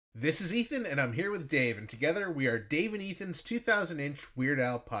This is Ethan, and I'm here with Dave, and together we are Dave and Ethan's 2000-inch Weird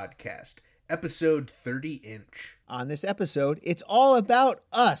Al podcast, episode 30-inch. On this episode, it's all about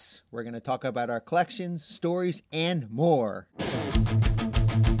us. We're going to talk about our collections, stories, and more.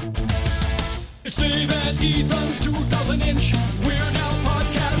 It's Dave and Ethan's 2000-inch Weird Al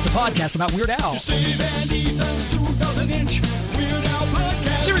podcast. It's a podcast about Weird Al. It's Dave and Ethan's 2000-inch Weird Al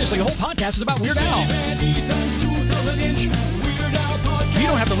podcast. Seriously, the whole podcast is about Weird Al. Dave and Ethan's 2000-inch Weird Al podcast. You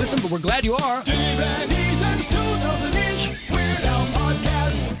don't have to listen, but we're glad you are. Dave and Ethan's 2000-inch Weird Al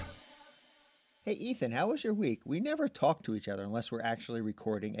podcast. Hey, Ethan, how was your week? We never talk to each other unless we're actually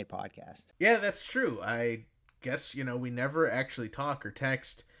recording a podcast. Yeah, that's true. I guess, we never actually talk or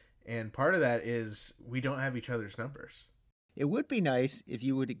text, and part of that is we don't have each other's numbers. It would be nice if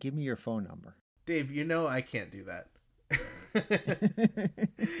you would give me your phone number. Dave, I can't do that.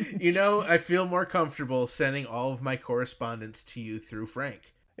 I feel more comfortable sending all of my correspondence to you through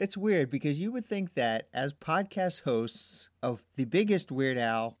Frank. It's weird because you would think that as podcast hosts of the biggest Weird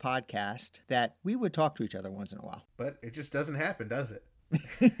Al podcast that we would talk to each other once in a while. But it just doesn't happen, does it?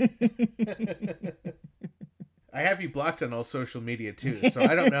 I have you blocked on all social media too, so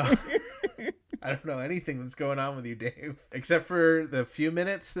I don't know. I don't know anything that's going on with you, Dave, except for the few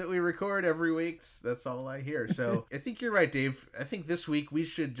minutes that we record every week. That's all I hear. So I think you're right, Dave. I think this week we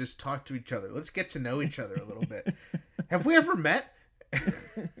should just talk to each other. Let's get to know each other a little bit. Have we ever met?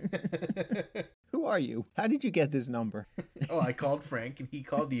 Who are you? How did you get this number? Oh, I called Frank and he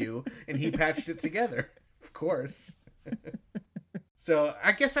called you and he patched it together. Of course. So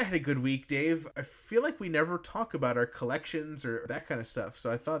I guess I had a good week, Dave. I feel like we never talk about our collections or that kind of stuff.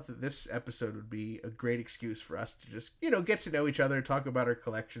 So I thought that this episode would be a great excuse for us to just, get to know each other, talk about our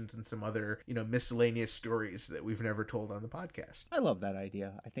collections and some other, miscellaneous stories that we've never told on the podcast. I love that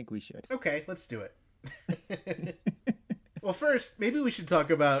idea. I think we should. Okay, let's do it. Well, first, maybe we should talk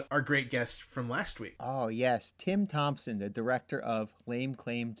about our great guest from last week. Oh, yes. Tim Thompson, the director of Lame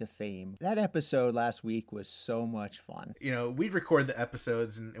Claim to Fame. That episode last week was so much fun. We'd record the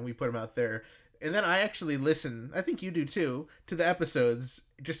episodes and we put them out there. And then I actually listen, I think you do too, to the episodes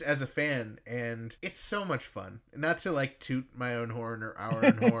just as a fan. And it's so much fun. Not to toot my own horn or our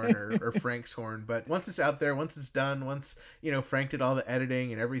own horn or Frank's horn. But once it's out there, once it's done, once, Frank did all the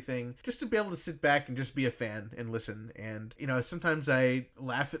editing and everything, just to be able to sit back and just be a fan and listen. And, sometimes I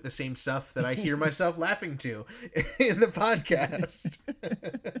laugh at the same stuff that I hear myself laughing to in the podcast.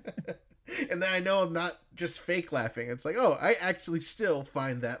 And then I know I'm not just fake laughing. It's like, oh, I actually still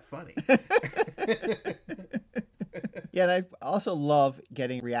find that funny. Yeah, and I also love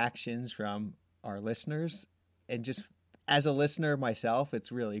getting reactions from our listeners. And just as a listener myself,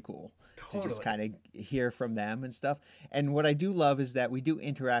 it's really cool to just kind of hear from them and stuff. And what I do love is that we do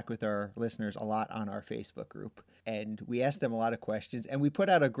interact with our listeners a lot on our Facebook group. And we ask them a lot of questions. And we put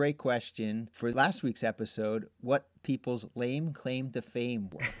out a great question for last week's episode, what people's lame claim to fame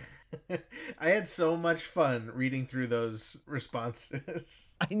were. I had so much fun reading through those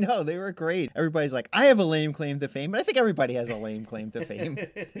responses. I know, they were great. Everybody's like, I have a lame claim to fame, but I think everybody has a lame claim to fame.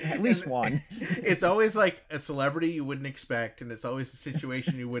 At least one. It's always like a celebrity you wouldn't expect, and it's always a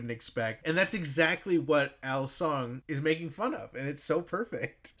situation you wouldn't expect. And that's exactly what Al's song is making fun of, and it's so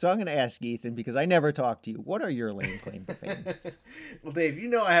perfect. So I'm going to ask Ethan, because I never talked to you, what are your lame claim to fame? Well, Dave,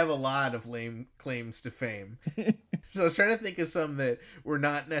 I have a lot of lame claims to fame. So I was trying to think of some that were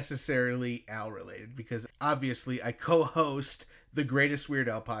not necessarily Al related, because obviously I co-host the greatest Weird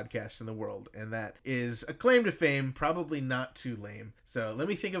Al podcast in the world, and that is a claim to fame, probably not too lame. So let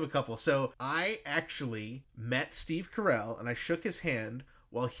me think of a couple. So I actually met Steve Carell and I shook his hand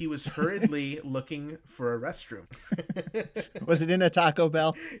while he was hurriedly looking for a restroom. Was it in a Taco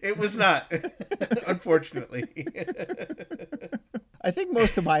Bell? It was not, unfortunately. I think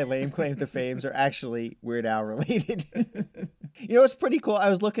most of my lame claim to fames are actually Weird Al related. It's pretty cool. I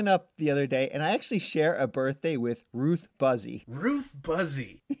was looking up the other day, and I actually share a birthday with Ruth Buzzy. Ruth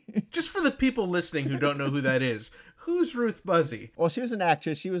Buzzy. Just for the people listening who don't know who that is, who's Ruth Buzzy? Well, she was an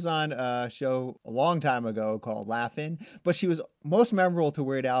actress. She was on a show a long time ago called Laugh-In, but she was most memorable to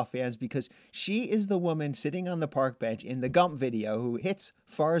Weird Al fans because she is the woman sitting on the park bench in the Gump video who hits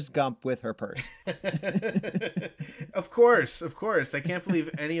Forrest Gump with her purse. Of course. I can't believe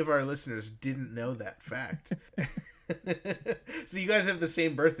any of our listeners didn't know that fact. So you guys have the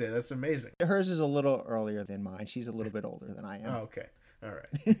same birthday. That's amazing. Hers is a little earlier than mine. She's a little bit older than I am. Oh, okay. All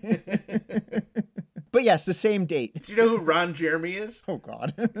right. But yes, the same date. Do you know who Ron Jeremy is? Oh,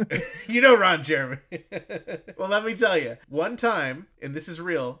 God. You know Ron Jeremy. Well, let me tell you. One time, and this is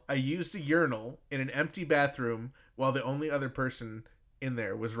real, I used a urinal in an empty bathroom while the only other person in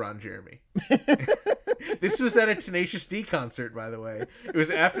there was Ron Jeremy. This was at a Tenacious D concert, by the way. It was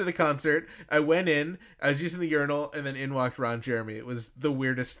after the concert. I went in, I was using the urinal, and then in walked Ron Jeremy. It was the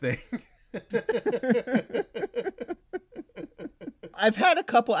weirdest thing. I've had a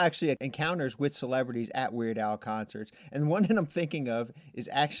couple actually encounters with celebrities at Weird Al concerts. And the one that I'm thinking of is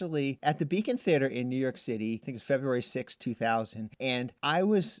actually at the Beacon Theater in New York City. I think it's February 6, 2000. And I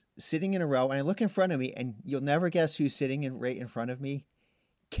was sitting in a row and I look in front of me and you'll never guess who's sitting right in front of me.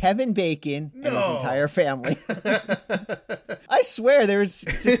 Kevin Bacon and his entire family. I swear there was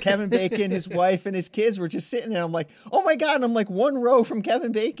just Kevin Bacon, his wife, and his kids were just sitting there. I'm like, oh my God. And I'm like one row from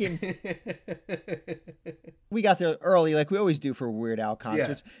Kevin Bacon. We got there early, like we always do for Weird Al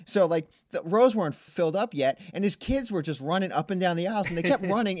concerts. Yeah. So like the rows weren't filled up yet. And his kids were just running up and down the aisles and they kept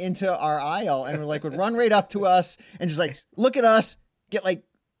running into our aisle and would run right up to us and just like, look at us, get like,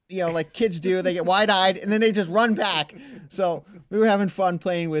 like kids do, they get wide-eyed, and then they just run back. So we were having fun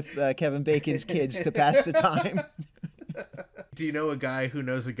playing with Kevin Bacon's kids to pass the time. Do you know a guy who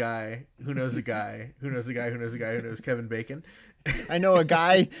knows a guy who knows a guy who knows a guy who knows a guy who knows Kevin Bacon? I know a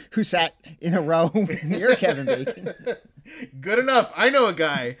guy who sat in a row near Kevin Bacon. Good enough. I know a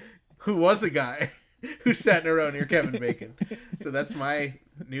guy who was a guy who sat in a row near Kevin Bacon. So that's my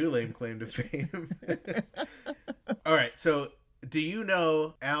new lame claim to fame. All right, so do you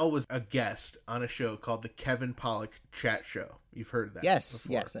know Al was a guest on a show called the Kevin Pollak Chat Show? You've heard of that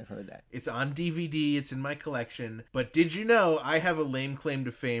before. Yes, I've heard that. It's on DVD. It's in my collection. But did you know I have a lame claim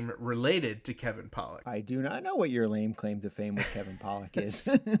to fame related to Kevin Pollak? I do not know what your lame claim to fame with Kevin Pollak is.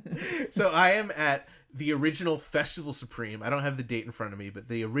 So I am at the original Festival Supreme. I don't have the date in front of me, but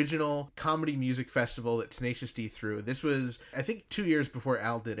the original comedy music festival that Tenacious D threw. This was, I think, 2 years before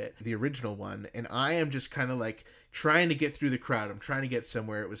Al did it, the original one. And I am just kind of like trying to get through the crowd. I'm trying to get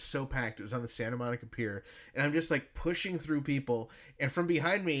somewhere. It was so packed. It was on the Santa Monica Pier. And I'm just like pushing through people. And from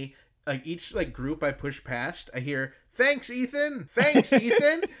behind me, like each like group I push past, I hear, "Thanks, Ethan. Thanks,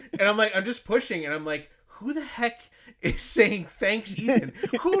 Ethan." And I'm just pushing. And I'm like, who the heck is saying thanks, Ethan?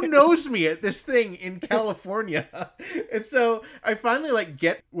 Who knows me at this thing in California? And so I finally like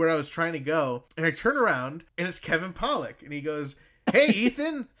get where I was trying to go. And I turn around and it's Kevin Pollak. And he goes, "Hey,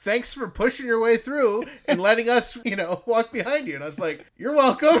 Ethan, thanks for pushing your way through and letting us, walk behind you." And I was like, "You're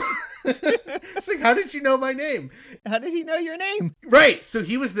welcome." It's like, how did you know my name? How did he know your name? Right. So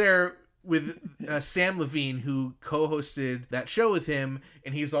he was there with Sam Levine, who co-hosted that show with him.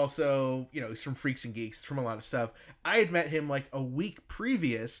 And he's also, he's from Freaks and Geeks, from a lot of stuff. I had met him like a week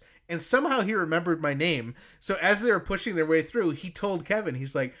previous, and somehow he remembered my name. So as they were pushing their way through, he told Kevin,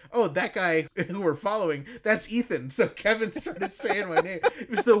 he's like, "Oh, that guy who we're following, that's Ethan." So Kevin started saying my name.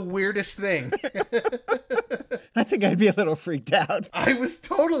 It was the weirdest thing. I think I'd be a little freaked out. I was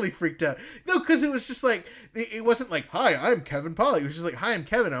totally freaked out. No, because it was just like, it wasn't like, "Hi, I'm Kevin Pollak." It was just like, "Hi, I'm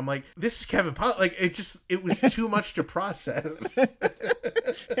Kevin." I'm like, "This is Kevin Pollak." Like, it was too much to process.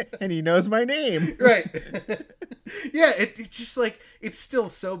 And he knows my name. Right. Yeah, it just like, it's still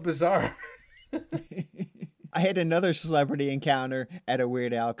so bizarre. I had another celebrity encounter at a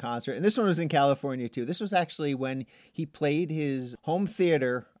Weird Al concert, and this one was in California too. This was actually when he played his home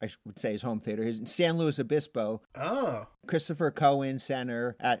theater, I would say his home theater, his San Luis Obispo. Oh. Christopher Cohen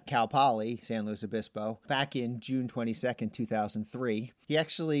Center at Cal Poly, San Luis Obispo, back in June 22nd, 2003. He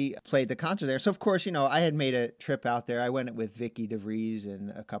actually played the concert there. So, of course, I had made a trip out there. I went with Vicky DeVries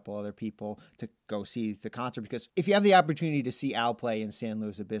and a couple other people to go see the concert, because if you have the opportunity to see Al play in San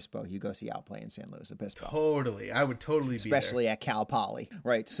Luis Obispo, you go see Al play in San Luis Obispo. Totally. I would totally be there. Especially at Cal Poly.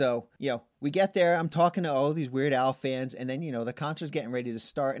 Right. So, we get there. I'm talking to all these Weird Al fans, and then, the concert's getting ready to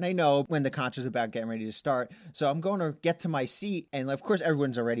start. And I know when the concert's about getting ready to start. So I'm going to get to my seat, and of course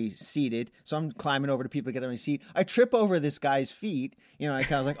everyone's already seated. So I'm climbing over to people to get on my seat. I trip over this guy's feet. I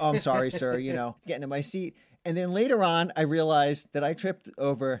kind of like, "Oh, I'm sorry, sir," getting to my seat. And then later on, I realized that I tripped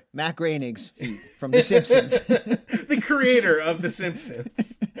over Matt Groening's feet from The Simpsons. The creator of The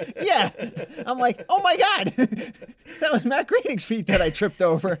Simpsons. Yeah. I'm like, oh my God, that was Matt Groening's feet that I tripped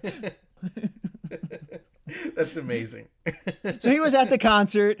over. That's amazing. So he was at the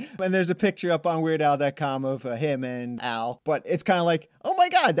concert, and there's a picture up on WeirdAl.com of him and Al. But it's kind of like, oh my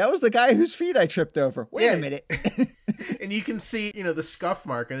God, that was the guy whose feet I tripped over. Wait a minute. And you can see, the scuff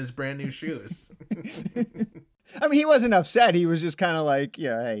mark on his brand new shoes. I mean, he wasn't upset. He was just kind of like,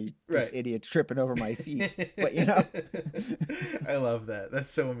 hey, this idiot tripping over my feet. But, I love that.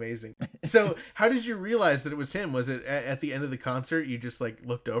 That's so amazing. So how did you realize that it was him? Was it at the end of the concert, you just like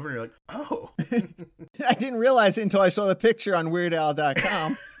looked over and you're like, oh. I didn't realize it until I saw the picture on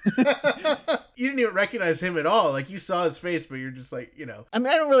WeirdAl.com. You didn't even recognize him at all. Like, you saw his face, but you're just like, I mean,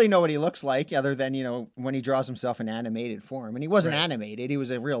 I don't really know what he looks like other than, when he draws himself in animated form. And he wasn't animated. He was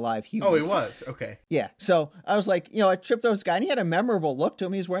a real live human. Oh, he was? Okay. Yeah. So I was like, I tripped over this guy and he had a memorable look to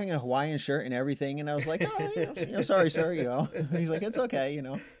him. He was wearing a Hawaiian shirt and everything. And I was like, oh, sorry, sir. And he's like, it's okay,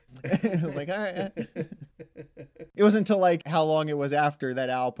 I was like, all right. It wasn't until like how long it was after that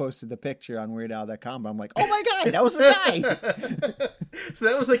Al posted the picture on WeirdAl.com. I'm like, oh my God, that was the guy. So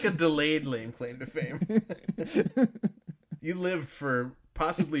that was like a delayed claim to fame. You lived for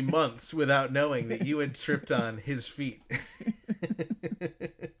possibly months without knowing that you had tripped on his feet.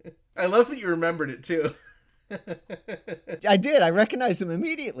 I love that you remembered it too. I did. I recognized him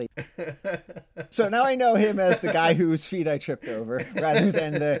immediately. So now I know him as the guy whose feet I tripped over, rather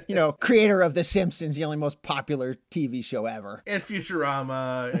than the, creator of The Simpsons, the only most popular TV show ever. And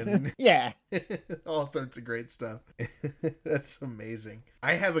Futurama and yeah. All sorts of great stuff. That's amazing.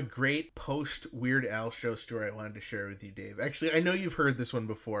 I have a great post Weird Al show story I wanted to share with you, Dave. Actually, I know you've heard this one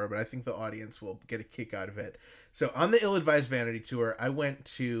before, but I think the audience will get a kick out of it. So on the Ill-Advised Vanity Tour, I went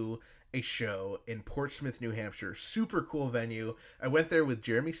to a show in Portsmouth, New Hampshire. Super cool venue. I went there with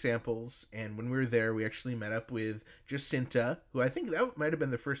Jeremy Samples, and when we were there, we actually met up with Jacinta, who I think that might have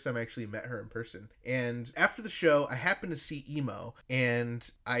been the first time I actually met her in person. And after the show, I happened to see Emo, and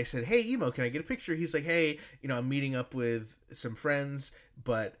I said, hey, Emo, can I get a picture? He's like, hey, I'm meeting up with some friends,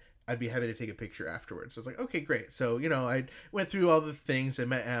 but I'd be happy to take a picture afterwards. So I was like, okay, great. So, I went through all the things. I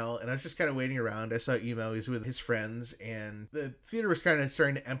met Al, and I was just kind of waiting around. I saw Emo. He was with his friends, and the theater was kind of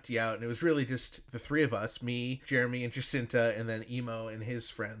starting to empty out, and it was really just the three of us, me, Jeremy, and Jacinta, and then Emo and his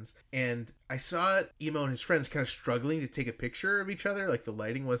friends. And I saw Emo and his friends kind of struggling to take a picture of each other. Like, the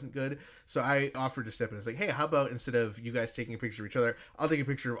lighting wasn't good. So I offered to step in. I was like, hey, how about instead of you guys taking a picture of each other, I'll take a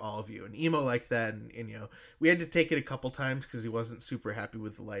picture of all of you. And Emo liked that. And we had to take it a couple times because he wasn't super happy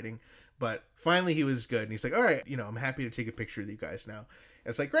with the lighting. But finally he was good. And he's like, all right, I'm happy to take a picture of you guys now. And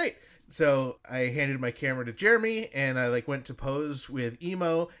it's like, great. So I handed my camera to Jeremy, and I went to pose with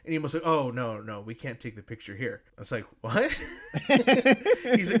Emo, and Emo's like, oh, no, we can't take the picture here. I was like, what?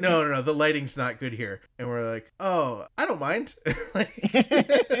 He's like, no, the lighting's not good here. And we're like, oh, I don't mind.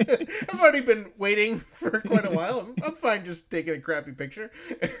 I've already been waiting for quite a while. I'm fine just taking a crappy picture.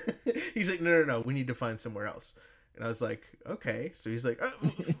 He's like, no, we need to find somewhere else. And I was like, okay. So he's like,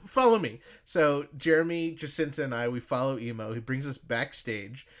 follow me. So Jeremy, Jacinta, and we follow Emo. He brings us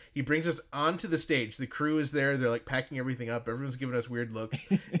backstage. He brings us onto the stage. The crew is there. They're packing everything up. Everyone's giving us weird looks.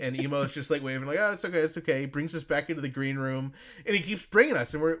 And Emo is just waving oh, it's okay. He brings us back into the green room. And he keeps bringing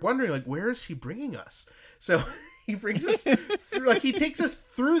us. And we're wondering, where is he bringing us? So he brings us through, he takes us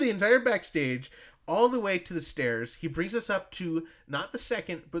through the entire backstage, all the way to the stairs. He brings us up to not the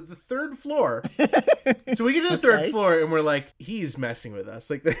second, but the third floor. So we get to the third floor, and we're like, he's messing with us.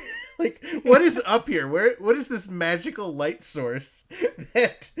 What is up here? What is this magical light source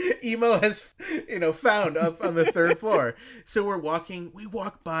that Emo has, found up on the third floor? So we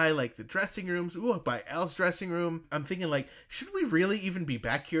walk by the dressing rooms. We walk by Al's dressing room. I'm thinking should we really even be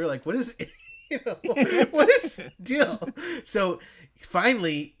back here? What is what is the deal? So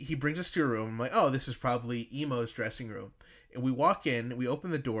finally, he brings us to a room. I'm like, oh, this is probably Emo's dressing room. And we walk in, we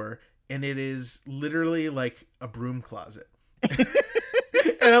open the door, and it is literally a broom closet.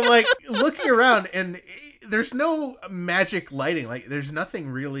 And I'm looking around, and there's no magic lighting. There's nothing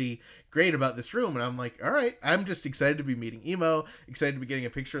really great about this room. And I'm like, all right, I'm just excited to be meeting Emo, excited to be getting a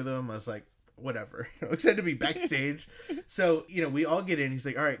picture of them. I was like, whatever, excited to be backstage. So, we all get in. He's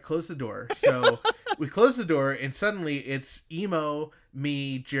like, all right, close the door. So we close the door, and suddenly it's Emo,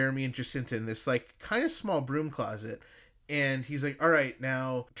 me, Jeremy, and Jacinta in this kind of small broom closet. And he's like, all right,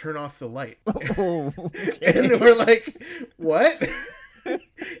 now turn off the light. Oh, okay. And we're like, what?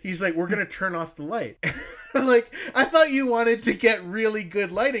 He's like, we're going to turn off the light. I'm like, I thought you wanted to get really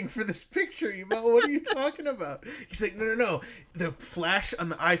good lighting for this picture, Emo. What are you talking about? He's like, no. The flash on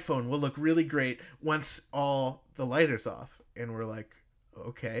the iPhone will look really great once all the light is off. And we're like,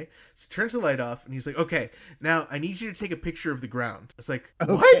 okay. So he turns the light off, and he's like, okay, now I need you to take a picture of the ground. It's like,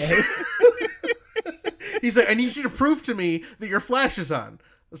 okay. What? He's like, I need you to prove to me that your flash is on.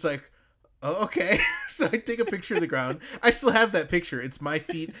 It's like, oh, okay. So I take a picture of the ground. I still have that picture. It's my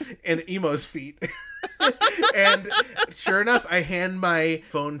feet and Emo's feet. And sure enough, I hand my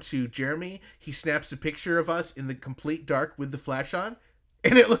phone to Jeremy. He snaps a picture of us in the complete dark with the flash on.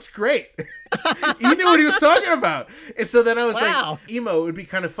 And it looks great. He knew what he was talking about. And so then I was like, Emo, it would be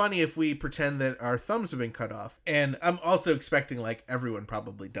kind of funny if we pretend that our thumbs have been cut off. And I'm also expecting everyone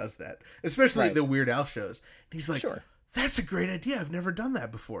probably does that, especially the Weird Al shows. And he's like, sure. That's a great idea. I've never done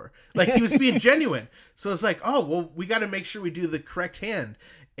that before. He was being genuine. So it's like, oh, well, we got to make sure we do the correct hand.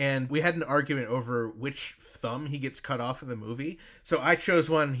 and we had an argument over which thumb he gets cut off in the movie. So I chose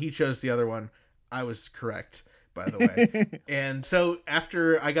one, he chose the other one. I was correct, by the way. And so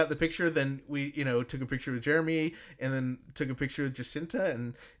after I got the picture, then we, took a picture with Jeremy, and then took a picture with Jacinta,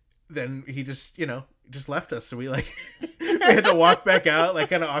 and then he just left us. So we we had to walk back out,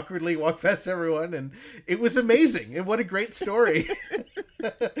 kind of awkwardly walk past everyone, and it was amazing. And what a great story.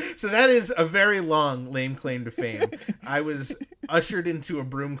 So that is a very long lame claim to fame. I was ushered into a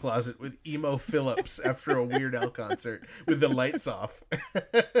broom closet with Emo Phillips after a Weird Al concert with the lights off.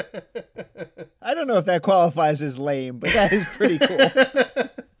 I don't know if that qualifies as lame, but that is pretty cool.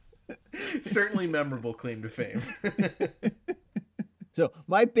 Certainly memorable claim to fame. So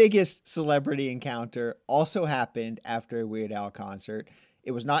my biggest celebrity encounter also happened after a Weird Al concert.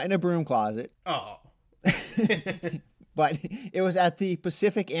 It was not in a broom closet. Oh. But it was at the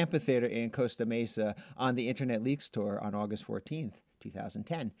Pacific Amphitheater in Costa Mesa on the Internet Leaks Tour on August 14th,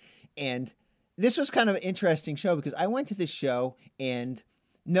 2010. And this was kind of an interesting show because I went to this show and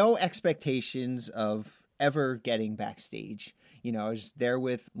no expectations of ever getting backstage. I was there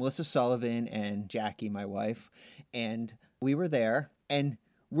with Melissa Sullivan and Jackie, my wife, and we were there and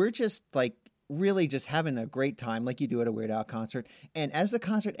we're just really just having a great time like you do at a Weird Al concert. And as the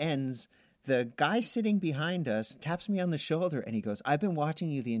concert ends, the guy sitting behind us taps me on the shoulder and he goes, "I've been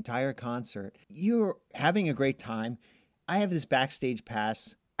watching you the entire concert. You're having a great time. I have this backstage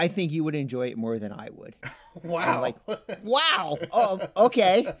pass. I think you would enjoy it more than I would." Wow. I'm like, wow. Oh,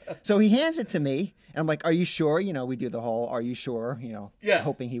 okay. So he hands it to me. And I'm like, "Are you sure?" We do the whole, "Are you sure?" Yeah.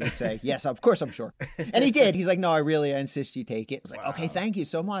 Hoping he would say, "Yes, of course I'm sure." And he did. He's like, "No, I insist you take it." I was like, "Okay, thank you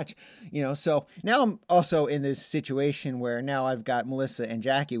so much." So now I'm also in this situation where now I've got Melissa and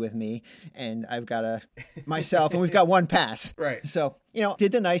Jackie with me and I've got myself and we've got one pass. Right. So,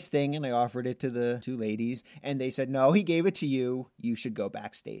 did the nice thing and I offered it to the two ladies and they said, "No, he gave it to you. You should go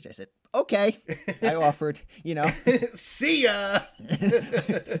backstage." I said, "Okay." I offered, See ya.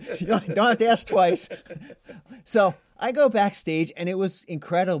 You don't have to ask twice. So I go backstage and it was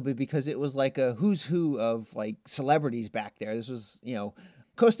incredible because it was like a who's who of celebrities back there. This was,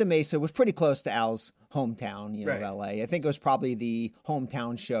 Costa Mesa was pretty close to Al's hometown, right. LA. I think it was probably the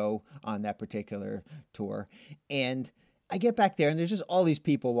hometown show on that particular tour. And I get back there and there's just all these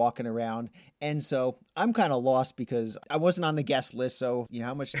people walking around. And so I'm kind of lost because I wasn't on the guest list. So,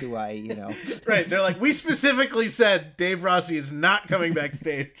 how much do I, Right. They're like, "We specifically said Dave Rossi is not coming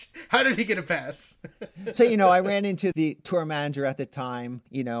backstage. How did he get a pass?" So, I ran into the tour manager at the time,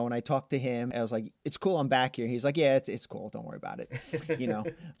 and I talked to him. I was like, "It's cool. I'm back here." He's like, "Yeah, it's cool. Don't worry about it."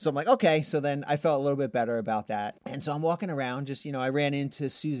 So I'm like, okay. So then I felt a little bit better about that. And so I'm walking around just, I ran into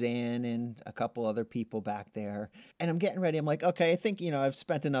Suzanne and a couple other people back there and I'm getting ready. I'm like, okay, I think, I've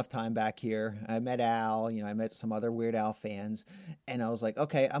spent enough time back here. I met Al, I met some other Weird Al fans and I was like,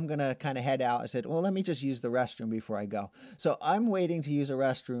 okay, I'm going to kind of head out. I said, well, let me just use the restroom before I go. So I'm waiting to use a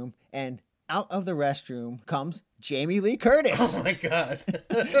restroom and out of the restroom comes Jamie Lee Curtis. Oh my God.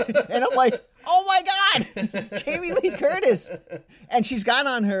 And I'm like, oh my God, Jamie Lee Curtis. And she's got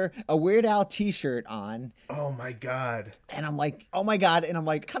on a Weird Al t-shirt on. Oh my God. And I'm like, oh my God. And I'm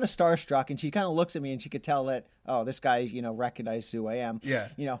like kind of starstruck. And she kind of looks at me and she could tell that, oh, this guy, recognizes who I am. Yeah.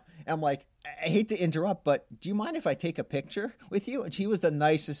 And I'm like, I hate to interrupt, but do you mind if I take a picture with you? And she was the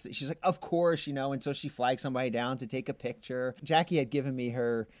nicest. She's like, of course, and so she flagged somebody down to take a picture. Jackie had given me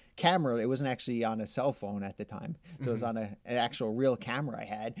her camera. It wasn't actually on a cell phone at the time. So it was on an actual real camera I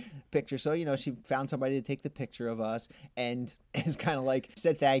had picture. So, she found somebody to take the picture of us and it's kind of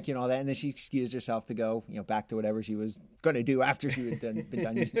said thank you and all that. And then she excused herself to go, back to whatever she was going to do after she had been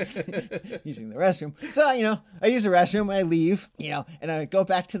done using the restroom. So, I use the restroom, I leave, and I go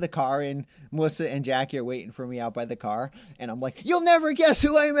back to the car and Melissa and Jackie are waiting for me out by the car. And I'm like, you'll never guess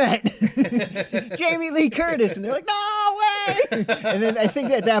who I met. Jamie Lee Curtis. And they're like, no way. And then I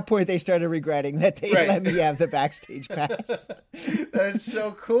think at that point they started regretting that they let me have the backstage pass. That is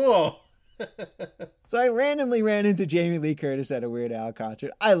so cool. So I randomly ran into Jamie Lee Curtis at a Weird Al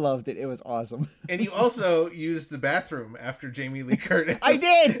concert. I loved it. It was awesome. And you also used the bathroom after Jamie Lee Curtis. I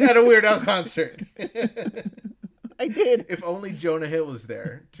did! At a Weird Al concert. I did. If only Jonah Hill was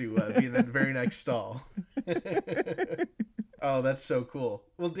there to be in that very next stall. Oh, that's so cool.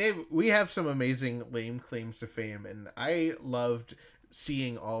 Well, Dave, we have some amazing lame claims to fame, and I loved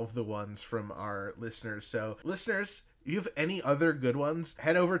seeing all of the ones from our listeners. So, listeners, you have any other good ones,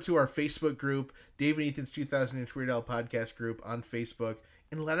 head over to our Facebook group, Dave and Ethan's 2000-inch Weird Al podcast group on Facebook,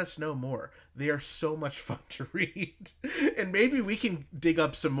 and let us know more. They are so much fun to read. And maybe we can dig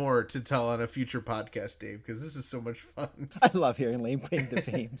up some more to tell on a future podcast, Dave, because this is so much fun. I love hearing lame claim to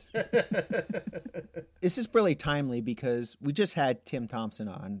fames. This is really timely because we just had Tim Thompson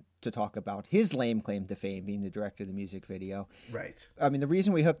on to talk about his lame claim to fame, being the director of the music video. Right. I mean, the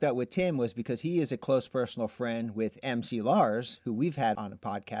reason we hooked up with Tim was because he is a close personal friend with MC Lars, who we've had on a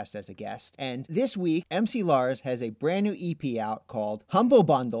podcast as a guest. And this week, MC Lars has a brand new EP out called Humble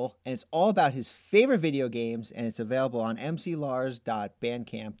Bundle, and it's all about his favorite video games, and it's available on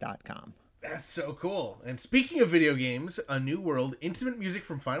mclars.bandcamp.com. That's so cool. And speaking of video games, A New World, intimate music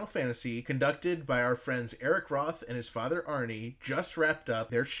from Final Fantasy, conducted by our friends Eric Roth and his father Arnie, just wrapped up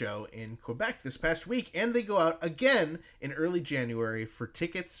their show in Quebec this past week, and they go out again in early January. For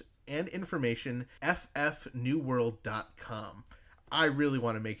tickets and information, ffnewworld.com. I really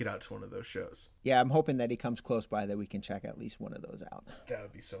want to make it out to one of those shows. Yeah, I'm hoping that he comes close by that we can check at least one of those out. That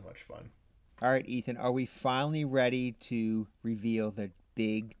would be so much fun. All right, Ethan, are we finally ready to reveal the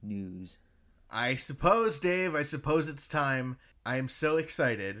big news? I suppose, Dave, it's time. I am so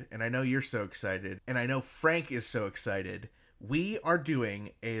excited, and I know you're so excited, and I know Frank is so excited. We are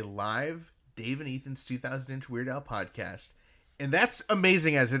doing a live Dave and Ethan's 2000-inch Weird Al podcast, and that's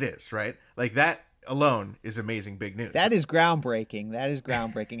amazing as it is, right? Like, that alone is amazing big news. That is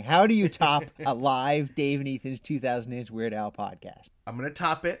groundbreaking. How do you top a live Dave and Ethan's 2000-inch Weird Al podcast? I'm going to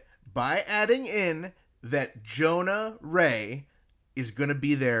top it by adding in that Jonah Ray is going to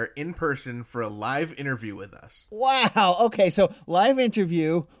be there in person for a live interview with us. Wow. Okay, so live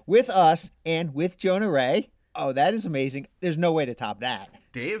interview with us and with Jonah Ray. Oh, that is amazing. There's no way to top that.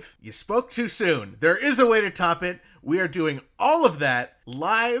 Dave, you spoke too soon. There is a way to top it. We are doing all of that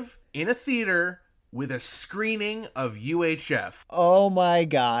live in a theater with a screening of UHF. Oh my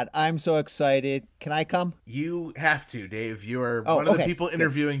God. I'm so excited. Can I come? You have to, Dave. You are one of the people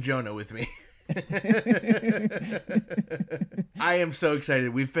interviewing Jonah with me. I am so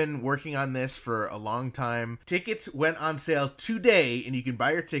excited. We've been working on this for a long time. Tickets went on sale today, and you can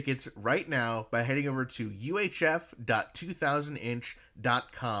buy your tickets right now by heading over to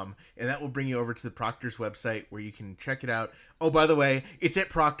uhf.2000inch.com, and that will bring you over to the Proctor's website where you can check it out. Oh, by the way, it's at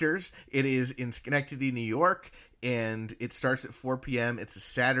Proctor's. It is in Schenectady, New York, and it starts at 4 p.m. It's a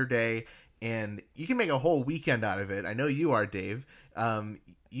Saturday, and you can make a whole weekend out of it. I know you are, Dave.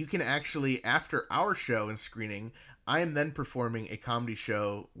 You can actually, after our show and screening, I am then performing a comedy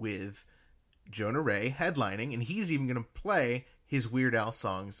show with Jonah Ray headlining, and he's even going to play his Weird Al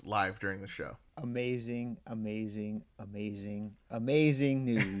songs live during the show. Amazing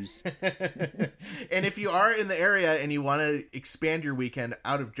news. And if you are in the area and you want to expand your weekend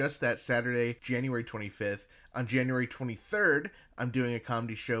out of just that Saturday, January 25th, on January 23rd, I'm doing a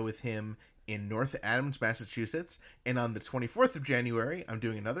comedy show with him in North Adams, Massachusetts, and on the 24th of January, I'm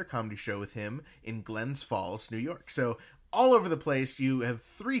doing another comedy show with him in Glens Falls, New York. So all over the place, you have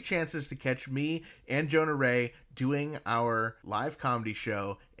 3 chances to catch me and Jonah Ray doing our live comedy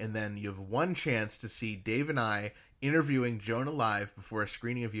show, and then you have 1 chance to see Dave and I interviewing Jonah live before a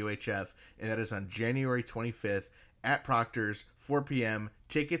screening of UHF, and that is on January 25th at Proctor's, 4 p.m.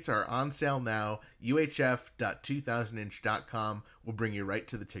 Tickets are on sale now. uhf.2000inch.com will bring you right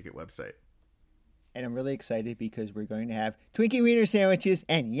to the ticket website. And I'm really excited because we're going to have Twinkie Wiener sandwiches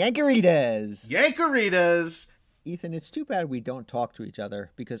and Yankaritas. Yankaritas! Ethan, it's too bad we don't talk to each other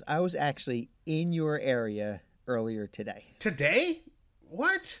because I was actually in your area earlier today. Today?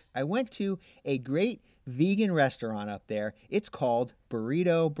 What? I went to a great vegan restaurant up there. It's called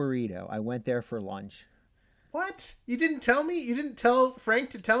Burrito Burrito. I went there for lunch. What? You didn't tell me? You didn't tell Frank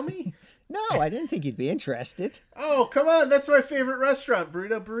to tell me? No, I didn't think you'd be interested. Oh, come on. That's my favorite restaurant,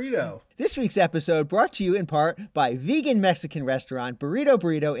 Burrito Burrito. This week's episode brought to you in part by vegan Mexican restaurant Burrito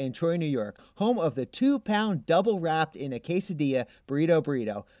Burrito in Troy, New York, home of the 2-pound double wrapped in a quesadilla Burrito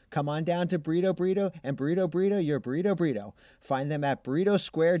Burrito. Come on down to Burrito Burrito and Burrito Burrito your Burrito Burrito. Find them at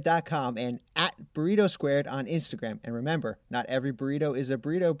burritosquared.com and at Burrito Squared on Instagram. And remember, not every burrito is a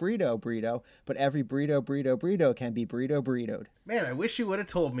burrito, but every burrito can be burrito burritoed. Man, I wish you would have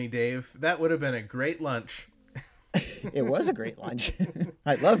told me, Dave. That would have been a great lunch. It was a great lunch.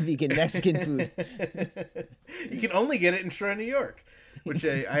 I love vegan Mexican food. You can only get it in Troy, New York, which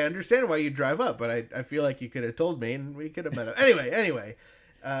I understand why you drive up, but I feel like you could have told me and we could have met up. Anyway.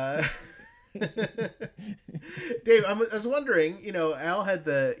 Dave, I was wondering, Al had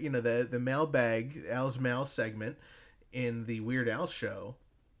the mailbag, Al's Mail segment in the Weird Al show.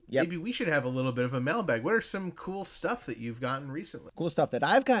 Yep. maybe we should have a little bit of a mailbag. What are some cool stuff that you've gotten recently? Cool stuff that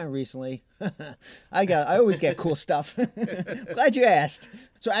I've gotten recently. I always get cool stuff. Glad you asked.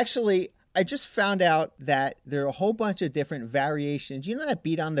 So actually, I just found out that there are a whole bunch of different variations. You know that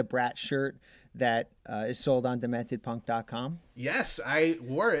Beat on the Brat shirt that is sold on DementedPunk.com? Yes, I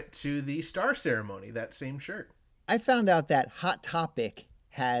wore it to the Star Ceremony, that same shirt. I found out that Hot Topic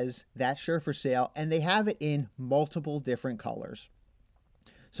has that shirt for sale, and they have it in multiple different colors.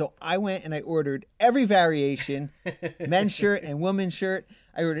 So I went and I ordered every variation, men's shirt and women's shirt.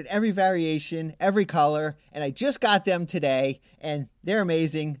 I ordered every variation, every color, and I just got them today, and they're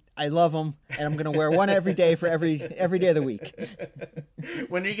amazing. I love them, and I'm going to wear one every day for every day of the week.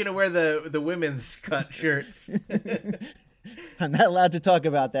 When are you going to wear the women's cut shirts? I'm not allowed to talk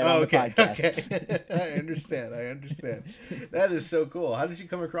about that on the podcast. Okay. I understand. That is so cool. How did you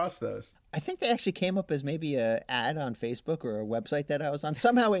come across those? I think they actually came up as maybe an ad on Facebook or a website that I was on.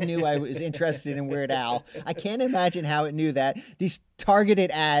 Somehow it knew I was interested in Weird Al. I can't imagine how it knew that. These targeted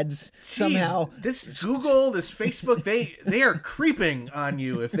ads somehow. Jeez, this Google, this Facebook, they are creeping on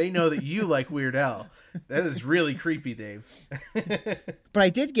you if they know that you like Weird Al. That is really creepy, Dave. But I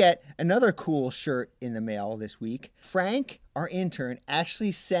did get another cool shirt in the mail this week. Frank, our intern,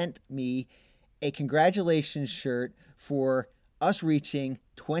 actually sent me a congratulations shirt for us reaching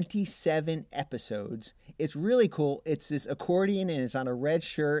 27 episodes. It's really cool. It's this accordion and it's on a red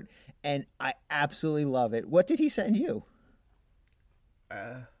shirt, and I absolutely love it. What did he send you?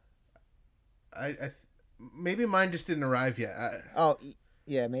 Maybe mine just didn't arrive yet.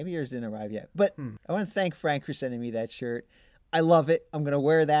 Yeah, maybe yours didn't arrive yet. But I want to thank Frank for sending me that shirt. I love it. I'm going to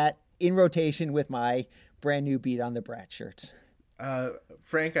wear that in rotation with my brand new Beat on the Brat shirts.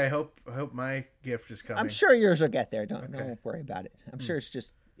 Frank, I hope my gift is coming. I'm sure yours will get there. Don't worry about it. I'm sure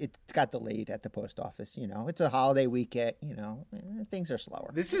it's got delayed at the post office. You know, it's a holiday weekend. You know, things are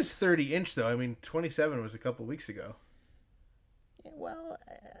slower. This is 30-inch, though. I mean, 27 was a couple weeks ago. Yeah, well,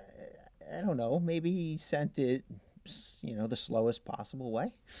 I don't know. Maybe he sent it, the slowest possible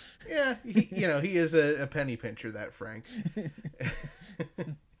way. Yeah, he is a penny pincher, that Frank.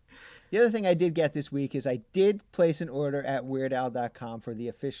 The other thing I did get this week is I did place an order at WeirdAl.com for the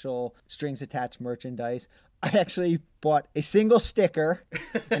official Strings Attached merchandise. I actually bought a single sticker,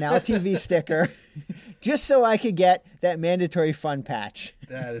 an LTV sticker, just so I could get that mandatory fun patch.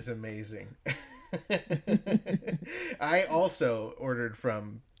 That is amazing. I also ordered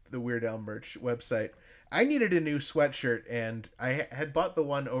from the Weird Al merch website. I needed a new sweatshirt, and I had bought the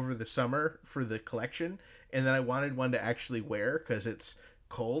one over the summer for the collection, and then I wanted one to actually wear because it's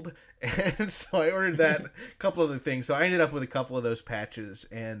cold, and so I ordered that, a couple other things. So I ended up with a couple of those patches,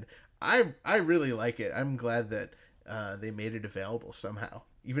 and I really like it. I'm glad that they made it available somehow,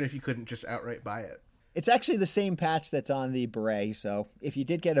 even if you couldn't just outright buy it. It's actually the same patch that's on the beret, so if you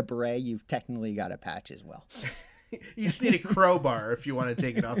did get a beret, you've technically got a patch as well. You just need a crowbar if you want to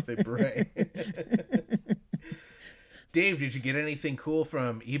take it off the beret. Dave, did you get anything cool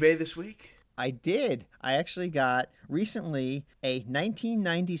from eBay this week? I did. I actually got recently a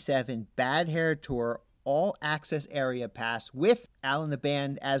 1997 Bad Hair Tour all access area pass with Al and the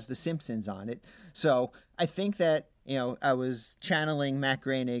Band as the Simpsons on it. So I think that, I was channeling Matt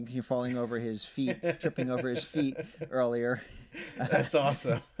Groening, falling over his feet, tripping over his feet earlier. That's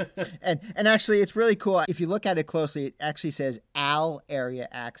awesome. And actually, it's really cool. If you look at it closely, it actually says Al area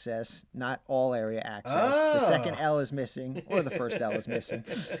access, not all area access. Oh. The second L is missing, or the first L is missing.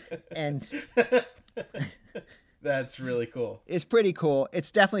 And that's really cool. It's pretty cool.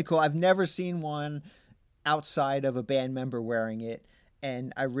 It's definitely cool. I've never seen one outside of a band member wearing it,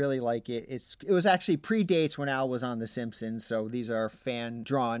 and I really like it. It was actually predates when Al was on The Simpsons, so these are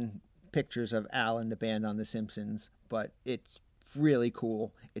fan-drawn pictures of Al and the band on The Simpsons, but it's really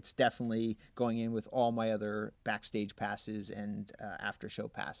cool. It's definitely going in with all my other backstage passes and after show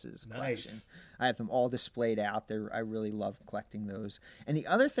passes collection. Nice. I have them all displayed out there. I really love collecting those. And the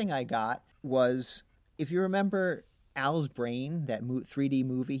other thing I got was, if you remember Al's Brain, that 3D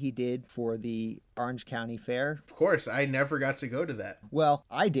movie he did for the Orange County Fair. Of course, I never got to go to that. Well,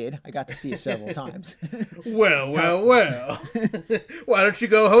 I did. I got to see it several times. Well. Why don't you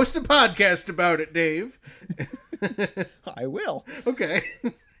go host a podcast about it, Dave? I will. Okay.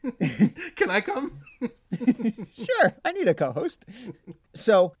 Can I come? Sure. I need a co-host.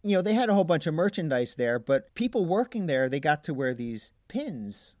 So, they had a whole bunch of merchandise there, but people working there, they got to wear these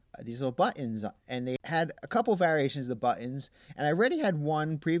pins, these little buttons, and they had a couple variations of the buttons, and I already had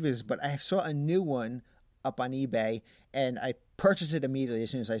one previous, but I saw a new one up on eBay, and I purchased it immediately as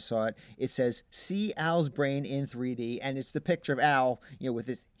soon as I saw it. It says, "See Al's Brain in 3D," and it's the picture of Al, with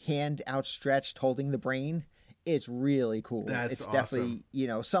his hand outstretched holding the brain. It's really cool. That's it's awesome.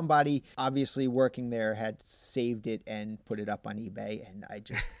 definitely, somebody obviously working there had saved it and put it up on eBay, and I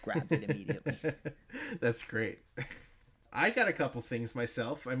just grabbed it immediately. That's great. I got a couple things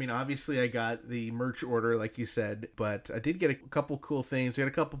myself. I mean, obviously I got the merch order, like you said, but I did get a couple cool things. I got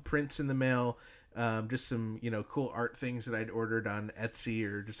a couple prints in the mail, just some, cool art things that I'd ordered on Etsy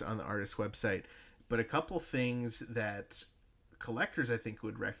or just on the artist website. But a couple things that collectors I think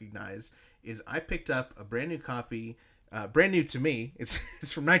would recognize is I picked up a brand new copy, brand new to me. It's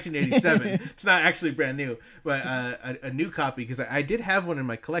from 1987. It's not actually brand new, but a new copy because I did have one in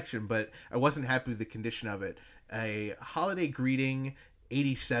my collection, but I wasn't happy with the condition of it. A Holiday Greeting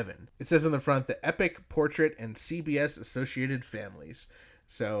 87. It says on the front, the Epic Portrait and CBS Associated Families.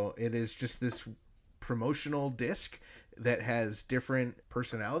 So it is just this promotional disc that has different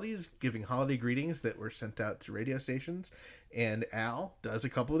personalities giving holiday greetings that were sent out to radio stations. And Al does a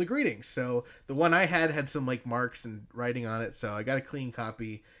couple of the greetings. So the one I had some like marks and writing on it. So I got a clean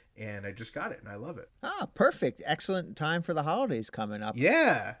copy and I just got it and I love it. Ah, perfect. Excellent time for the holidays coming up.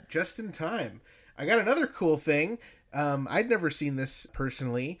 Yeah, just in time. I got another cool thing. I'd never seen this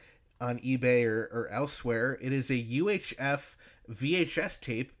personally on eBay or elsewhere. It is a UHF VHS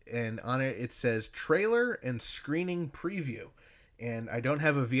tape, and on it says trailer and screening preview. And I don't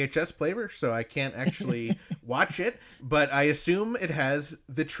have a VHS player, so I can't actually watch it, but I assume it has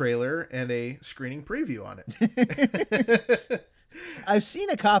the trailer and a screening preview on it. I've seen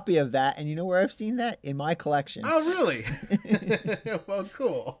a copy of that, and you know where I've seen that? In my collection. Oh, really? Well,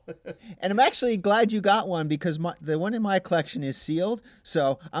 cool. And I'm actually glad you got one because the one in my collection is sealed,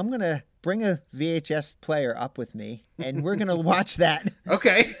 so I'm going to bring a VHS player up with me, and we're going to watch that.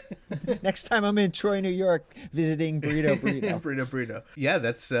 Okay. Next time I'm in Troy, New York, visiting Burrito. Burrito. Yeah,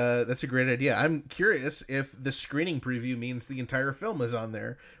 that's a great idea. I'm curious if the screening preview means the entire film is on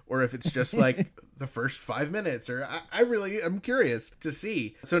there, or if it's just like the first 5 minutes. Or I'm curious to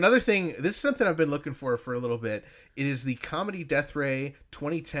see. So another thing, this is something I've been looking for a little bit. It is the Comedy Death Ray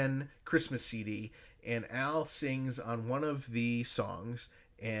 2010 Christmas CD, and Al sings on one of the songs.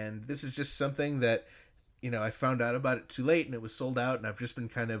 And this is just something that, I found out about it too late and it was sold out, and I've just been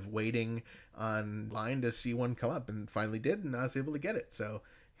kind of waiting online to see one come up, and finally did, and I was able to get it. So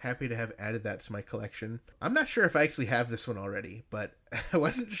happy to have added that to my collection. I'm not sure if I actually have this one already, but I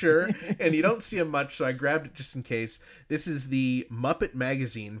wasn't sure, and you don't see them much, so I grabbed it just in case. This is the Muppet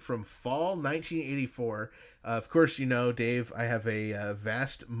Magazine from fall 1984. Of course, Dave, I have a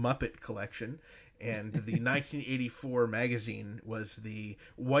vast Muppet collection. And the 1984 magazine was the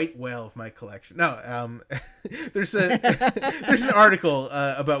white whale of my collection. No, there's an article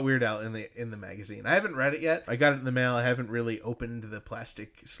about Weird Al in the magazine. I haven't read it yet. I got it in the mail. I haven't really opened the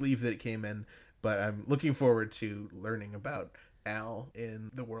plastic sleeve that it came in, but I'm looking forward to learning about Al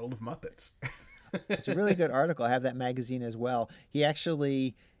in the world of Muppets. It's a really good article. I have that magazine as well. He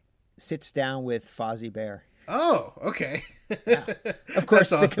actually sits down with Fozzie Bear. Oh, okay. Yeah. Of course,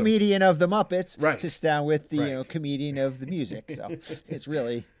 That's awesome. The comedian of the Muppets right. sits down with the right. comedian of the music. So it's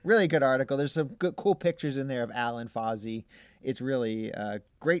really, really good article. There's some good, cool pictures in there of Al and Fozzie. It's really a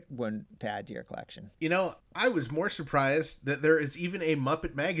great one to add to your collection. I was more surprised that there is even a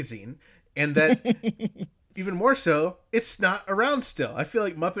Muppet magazine, and that even more so, it's not around still. I feel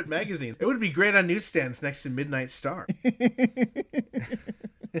like Muppet Magazine, it would be great on newsstands next to Midnight Star.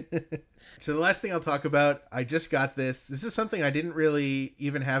 So the last thing I'll talk about, I just got this. This is something I didn't really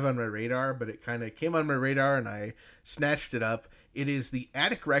even have on my radar, but it kind of came on my radar and I snatched it up. It is the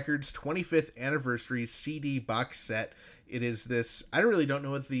Attic Records 25th Anniversary CD box set. It is this, I really don't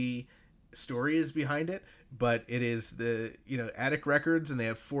know what the story is behind it, but it is the, Attic Records, and they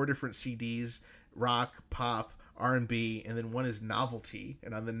have 4 different CDs, rock, pop, R&B, and then one is novelty.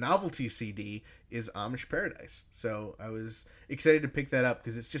 And on the novelty CD is Amish Paradise. So I was excited to pick that up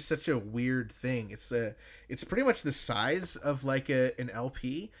because it's just such a weird thing. It's pretty much the size of like an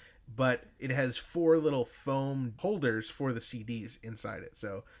LP, but it has 4 little foam holders for the CDs inside it.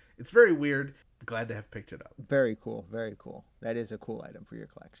 So it's very weird. Glad to have picked it up. Very cool. Very cool. That is a cool item for your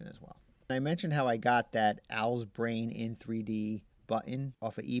collection as well. I mentioned how I got that Al's Brain in 3D button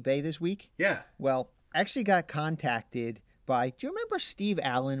off of eBay this week. Yeah. Well, I actually got contacted by, do you remember Steve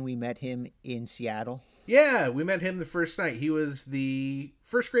Allen? We met him in Seattle. Yeah, we met him the first night. He was the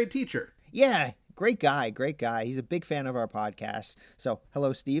first grade teacher. Yeah, great guy. He's a big fan of our podcast. So,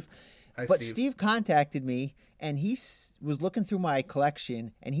 hello, Steve. Hi, but Steve. Steve contacted me, and he was looking through my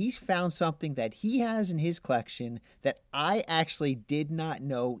collection, and he's found something that he has in his collection that I actually did not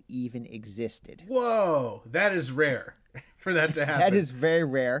know even existed. Whoa, that is rare for that to happen. That is very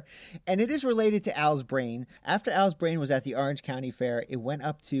rare. And it is related to Al's Brain. After Al's Brain was at the Orange County Fair, it went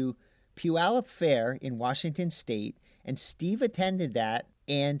up to Puyallup Fair in Washington State, and Steve attended that.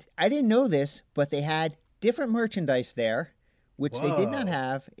 And I didn't know this, but they had different merchandise there, which they did not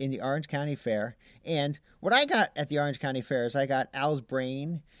have in the Orange County Fair. And what I got at the Orange County Fair is I got Al's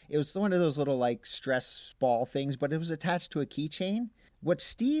brain. It was one of those little like stress ball things, but it was attached to a keychain. What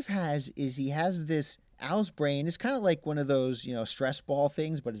Steve has is he has this Al's brain. It's kind of like one of those, stress ball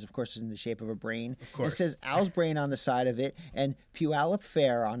things, but it's of course in the shape of a brain. Of course. It says Al's brain on the side of it and Puyallup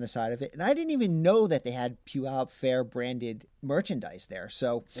Fair on the side of it. And I didn't even know that they had Puyallup Fair branded merchandise there.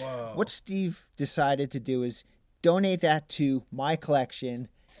 So what Steve decided to do is donate that to my collection.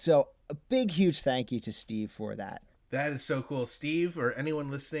 So a big, huge thank you to Steve for that. That is so cool. Steve, or anyone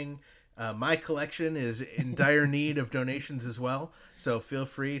listening, my collection is in dire need of donations as well. So feel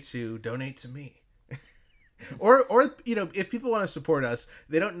free to donate to me. Or if people want to support us,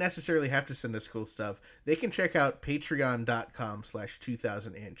 they don't necessarily have to send us cool stuff. They can check out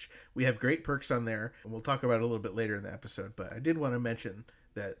patreon.com/2000inch. We have great perks on there, and we'll talk about it a little bit later in the episode. But I did want to mention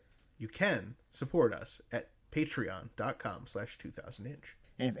that you can support us at patreon.com/2000inch.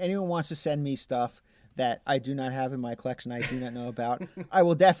 And if anyone wants to send me stuff that I do not have in my collection, I do not know about, I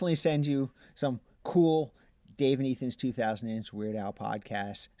will definitely send you some cool Dave and Ethan's 2000-inch Weird Al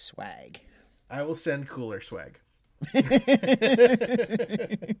podcast swag. I will send cooler swag.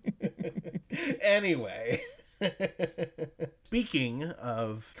 Anyway, speaking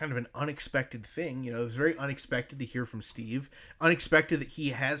of kind of an unexpected thing, it was very unexpected to hear from Steve. Unexpected that he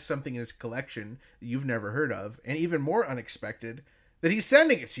has something in his collection that you've never heard of. And even more unexpected that he's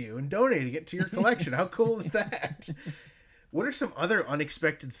sending it to you and donating it to your collection. How cool is that? What are some other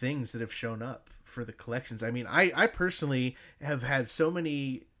unexpected things that have shown up for the collections? I mean, I personally have had so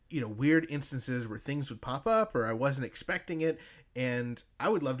many weird instances where things would pop up or I wasn't expecting it, and I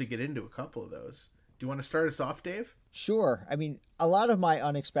would love to get into a couple of those. Do you want to start us off, Dave? Sure. I mean, a lot of my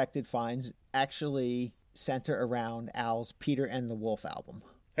unexpected finds actually center around Al's Peter and the Wolf album.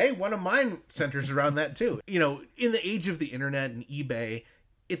 Hey, one of mine centers around that too. In the age of the internet and eBay,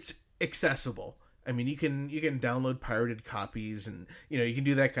 it's accessible. I mean, you can download pirated copies and, you can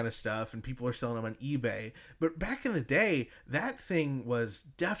do that kind of stuff, and people are selling them on eBay. But back in the day, that thing was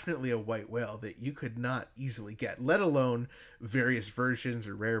definitely a white whale that you could not easily get, let alone various versions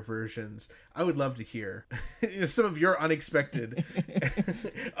or rare versions. I would love to hear some of your unexpected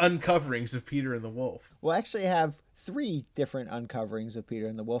uncoverings of Peter and the Wolf. Well, actually, I have 3 different uncoverings of Peter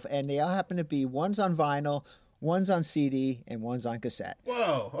and the Wolf, and they all happen to be one's on vinyl, one's on CD, and one's on cassette.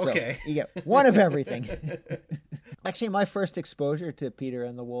 Whoa, okay. So you get one of everything. Actually, my first exposure to Peter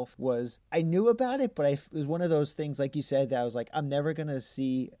and the Wolf was, I knew about it, but it was one of those things, like you said, that I was like, I'm never going to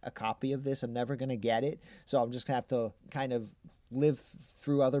see a copy of this. I'm never going to get it. So I'm just going to have to kind of live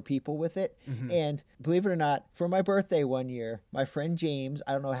through other people with it. Mm-hmm. And believe it or not, for my birthday one year, my friend James,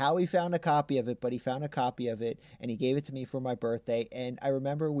 I don't know how he found a copy of it, but he found a copy of it and he gave it to me for my birthday. And I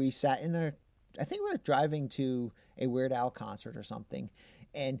remember we sat I think we were driving to a Weird Al concert or something,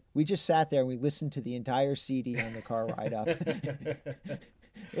 and we just sat there and we listened to the entire CD on the car ride up. It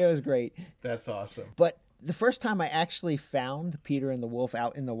was great. That's awesome. But the first time I actually found Peter and the Wolf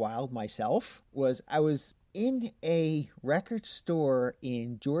out in the wild myself was I was in a record store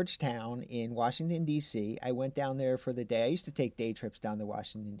in Georgetown in Washington, D.C. I went down there for the day. I used to take day trips down to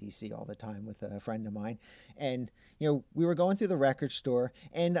Washington, D.C. all the time with a friend of mine. And, we were going through the record store,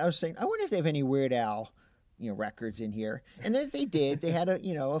 and I was saying, I wonder if they have any Weird Al, records in here. And then they did. They had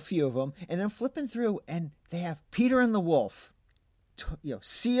a few of them. And then flipping through, and they have Peter and the Wolf,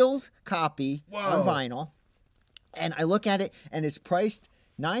 sealed copy on vinyl. And I look at it, and it's priced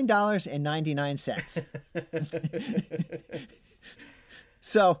 $9.99.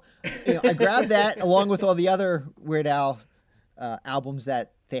 So, I grabbed that along with all the other Weird Al albums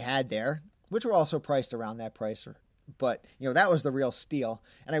that they had there, which were also priced around that price. But, that was the real steal.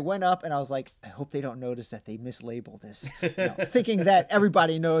 And I went up and I was like, I hope they don't notice that they mislabeled this, thinking that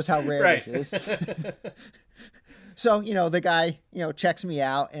everybody knows how rare this is. So, the guy, checks me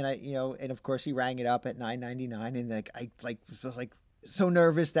out, and and of course he rang it up at $9.99, and I was so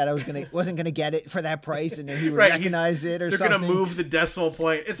nervous that I wasn't gonna get it for that price, and then he would recognize it or something. They're gonna move the decimal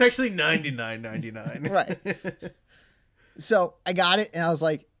point. It's actually $99.99. Right. So I got it, and I was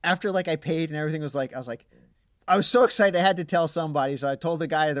like, after I paid and everything was I was so excited I had to tell somebody. So I told the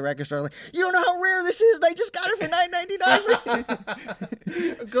guy at the record store, you don't know how rare this is, and I just got it for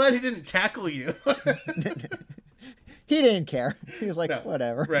 $9.99. I'm glad he didn't tackle you. He didn't care. He was like, no,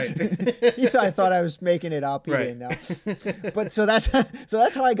 whatever. Right. I thought I was making it up. He didn't know. But so that's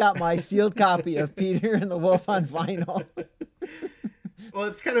how I got my sealed copy of Peter and the Wolf on vinyl. Well,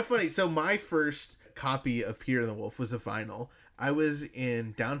 it's kind of funny. So my first copy of Peter and the Wolf was a vinyl. I was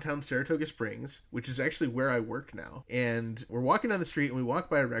in downtown Saratoga Springs, which is actually where I work now. And we're walking down the street and we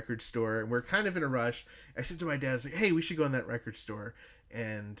walk by a record store and we're kind of in a rush. I said to my dad, I was like, hey, we should go in that record store.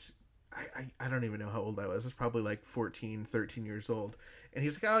 And I don't even know how old I was. I was probably like 14, 13 years old. And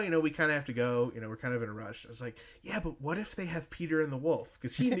he's like, oh, we kind of have to go. We're kind of in a rush. I was like, yeah, but what if they have Peter and the Wolf?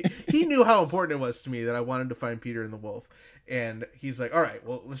 Because he knew how important it was to me that I wanted to find Peter and the Wolf. And he's like, all right,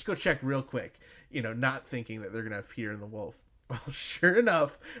 well, let's go check real quick. Not thinking that they're going to have Peter and the Wolf. Well, sure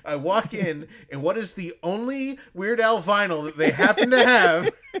enough, I walk in, and what is the only Weird Al vinyl that they happen to have?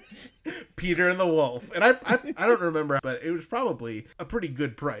 Peter and the Wolf. And I don't remember, but it was probably a pretty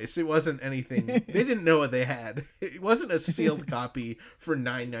good price. It wasn't anything. They didn't know what they had. It wasn't a sealed copy for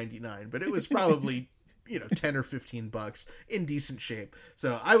 $9.99, but it was probably 10 or $15 in decent shape.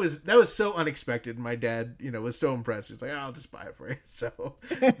 So that was so unexpected. My dad, was so impressed. He's like, I'll just buy it for you. So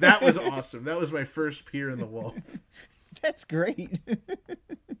that was awesome. That was my first Peter and the Wolf. That's great.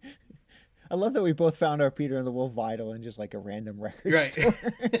 I love that we both found our Peter and the Wolf vinyl in just like a random record store.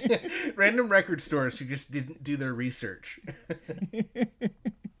 Random record stores who just didn't do their research.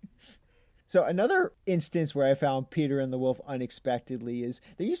 So another instance where I found Peter and the Wolf unexpectedly is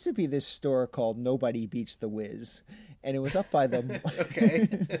there used to be this store called Nobody Beats the Wiz, and it was up by the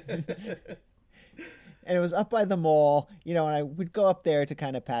Okay. And it was up by the mall, and I would go up there to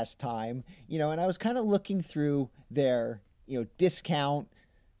kind of pass time, and I was kind of looking through their, discount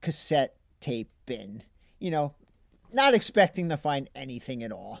cassette tape bin, not expecting to find anything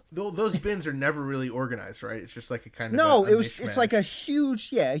at all. Those bins are never really organized, right? It's just like a kind of it's like a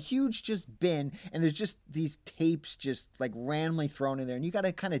huge just bin, and there's just these tapes just like randomly thrown in there, and you got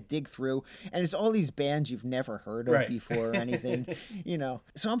to kind of dig through, and it's all these bands you've never heard of before or anything,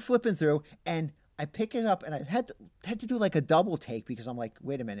 So I'm flipping through, and I pick it up, and I had to do like a double take because I'm like,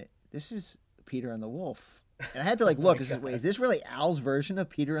 wait a minute, this is Peter and the Wolf. And I had to look, is this really Al's version of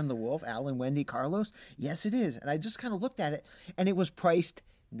Peter and the Wolf, Al and Wendy Carlos? Yes, it is. And I just kind of looked at it, and it was priced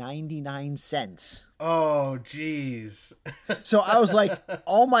 99 cents. Oh, geez. So I was like,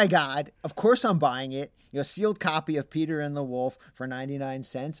 oh my God, of course I'm buying it. Sealed copy of Peter and the Wolf for 99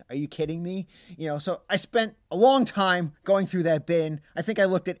 cents. Are you kidding me? So I spent a long time going through that bin. I think I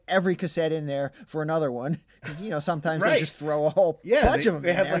looked at every cassette in there for another one. Because, sometimes they just throw a whole bunch of them they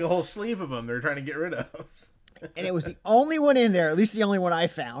in have there. like a whole sleeve of them they're trying to get rid of. And it was the only one in there, at least the only one I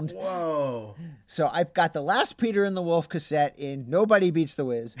found. Whoa. So I've got the last Peter and the Wolf cassette in Nobody Beats the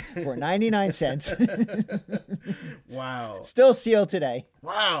Wiz for 99 cents. Wow. Still sealed today.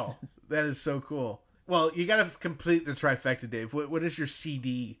 Wow. That is so cool. Well, you got to complete the trifecta, Dave. What is your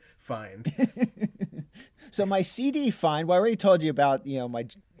CD find? So my CD find, well, I already told you about, my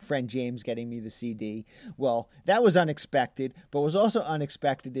friend James getting me the CD. Well, that was unexpected, but what was also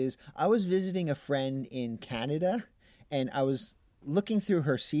unexpected is I was visiting a friend in Canada, and I was looking through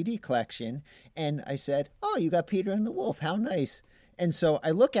her CD collection, and I said, oh, you got Peter and the Wolf. How nice. And so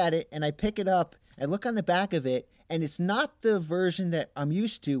I look at it, and I pick it up, I look on the back of it, and it's not the version that I'm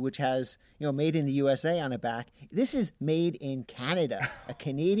used to, which has, made in the USA on the back. This is made in Canada, a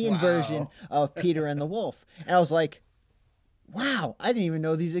Canadian version of Peter and the Wolf. And I was like, wow, I didn't even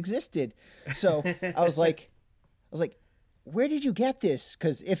know these existed. So I was like, where did you get this?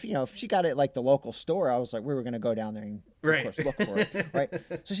 Because if she got it at like the local store, I was like, we were going to go down there and of course look for it. Right.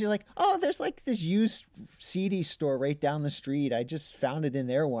 So she's like, oh, there's like this used CD store right down the street. I just found it in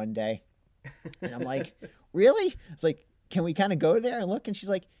there one day. And I'm like, really? It's like, can we kind of go there and look? And she's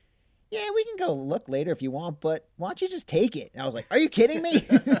like, yeah, we can go look later if you want, but why don't you just take it? And I was like, are you kidding me?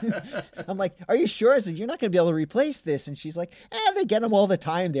 I'm like, are you sure? I said, you're not going to be able to replace this. And she's like, they get them all the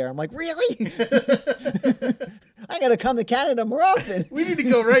time there. I'm like, really? I got to come to Canada more often. We need to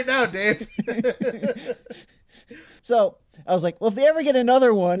go right now, Dave. So I was like, well, if they ever get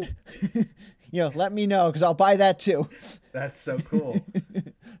another one, let me know because I'll buy that too. That's so cool.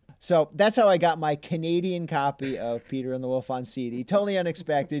 So that's how I got my Canadian copy of Peter and the Wolf on CD. Totally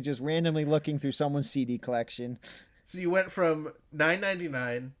unexpected, just randomly looking through someone's CD collection. So you went from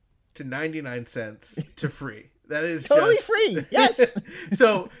 $9.99 to 99 cents to free. That is totally free. Yes.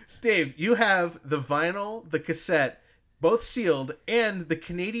 So, Dave, you have the vinyl, the cassette, both sealed, and the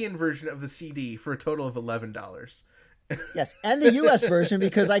Canadian version of the CD for a total of $11. Yes, and the U.S. version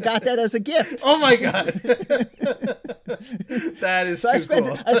because I got that as a gift. Oh my God, that is so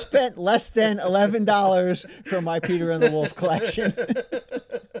cool. I spent less than $11 for my Peter and the Wolf collection.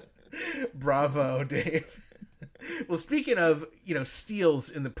 Bravo, Dave. Well, speaking of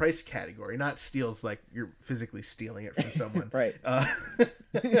steals in the price category, not steals like you're physically stealing it from someone, right?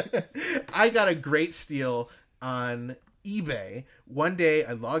 I got a great steal on eBay. One day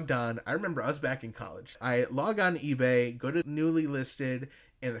I logged on. I remember I was back in college. I log on eBay, go to newly listed,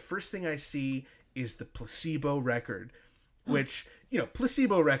 and the first thing I see is the Placebo record, which, you know,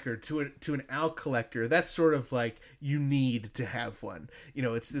 Placebo record to an Al collector, that's sort of like, you need to have one. You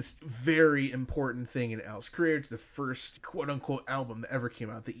know, it's this very important thing in Al's career. It's the first quote unquote album that ever came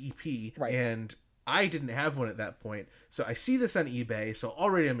out, the EP. Right. And I didn't have one at that point. So I see this on eBay. So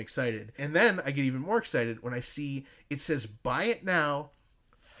already I'm excited. And then I get even more excited when I see it says buy it now,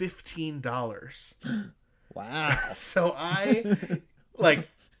 $15. Wow. So I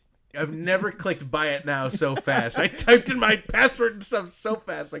I've never clicked buy it now so fast. I typed in my password and stuff so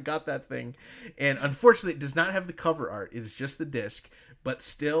fast. I got that thing. And unfortunately, it does not have the cover art. It is just the disc. But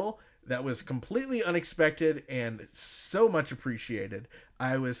still, that was completely unexpected and so much appreciated.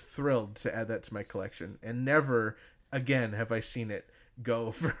 I was thrilled to add that to my collection. And never again have I seen it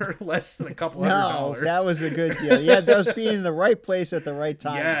go for less than a couple $100. No, that was a good deal. Yeah, that was being in the right place at the right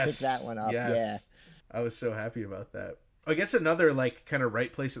time to pick that one up. Yes. Yeah. I was so happy about that. I guess another like kind of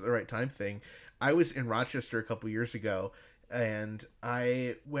right place at the right time thing. I was in Rochester a couple years ago, and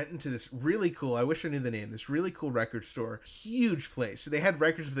I went into this really cool, I wish I knew the name, this really cool record store. Huge place. So they had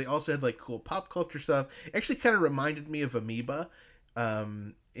records, but they also had like cool pop culture stuff. It actually kind of reminded me of Amoeba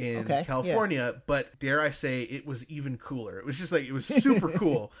in California, but dare I say it was even cooler. It was just like, it was super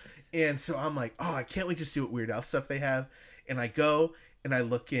cool. And so I'm like, oh, I can't wait to see what Weird Al stuff they have. And I go and I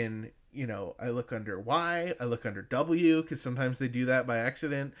look in, you know, I look under Y, I look under W, because sometimes they do that by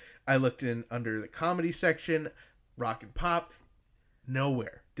accident. I looked in under the comedy section, rock and pop.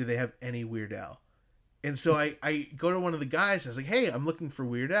 Nowhere do they have any Weird Al. And so I go to one of the guys, and I was like, hey, I'm looking for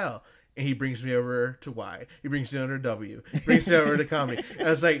Weird Al. And he brings me over to Y. He brings me under W. He brings me over to comedy. And I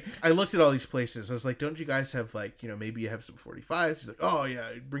was like, I looked at all these places. I was like, don't you guys have like, you know, maybe you have some 45s? He's like, oh yeah.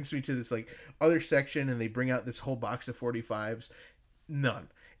 It brings me to this like other section, and they bring out this whole box of 45s. None.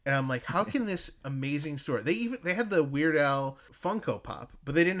 And I'm like, how can this amazing store? They had the Weird Al Funko Pop,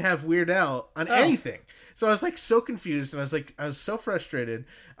 but they didn't have Weird Al on anything. So I was like so confused, and I was so frustrated.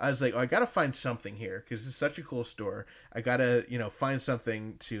 I was like, oh, I gotta find something here because it's such a cool store. I gotta, you know, find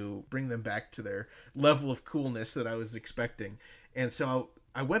something to bring them back to their level of coolness that I was expecting. And so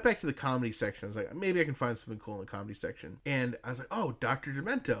I went back to the comedy section. I was like, maybe I can find something cool in the comedy section. And I was like, oh, Dr.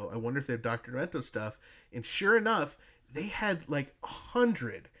 Demento. I wonder if they have Dr. Demento stuff. And sure enough, they had like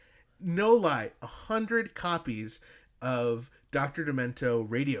 100, no lie, 100 copies of Dr. Demento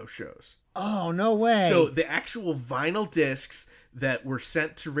radio shows. Oh, no way. So the actual vinyl discs that were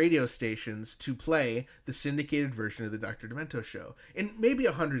sent to radio stations to play the syndicated version of the Dr. Demento show. And maybe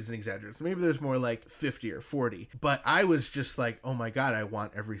 100 is an exaggeration. Maybe there's more like 50 or 40. But I was just like, oh my God, I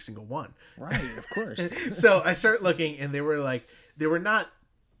want every single one. Right, of course. So I started looking, and they were not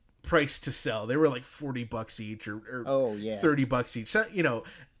priced to sell. They were like $40 each or $30 each. So, you know,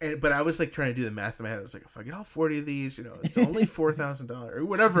 but I was like trying to do the math in my head. I was like, if I get all 40 of these, you know, it's only $4,000 or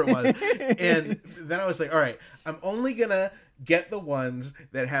whatever it was. And then I was like, all right, I'm only gonna get the ones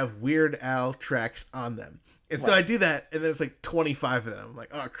that have Weird Al tracks on them. And so I do that, and then it's like 25 of them. I'm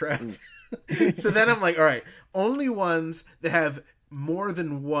like, oh crap. So then I'm like, all right, only ones that have more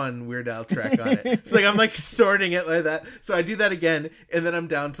than one Weird Al track on it. So like I'm like sorting it like that. So I do that again, and then I'm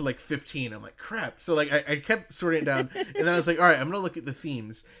down to like 15. I'm like, crap. So like I kept sorting it down, and then I was like, all right, I'm gonna look at the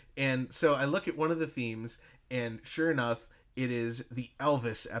themes. And so I look at one of the themes, and sure enough, it is the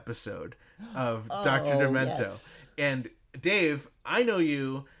Elvis episode of Dr. Demento. Yes. And Dave, I know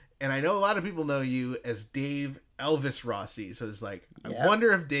you, and I know a lot of people know you as Dave Elvis Rossi. So it's like, I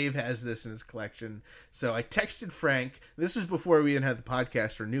wonder if Dave has this in his collection. So I texted Frank. This was before we even had the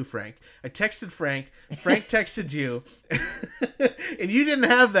podcast or knew Frank. I texted Frank. Frank texted you. And you didn't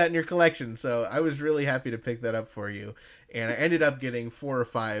have that in your collection. So I was really happy to pick that up for you. And I ended up getting 4 or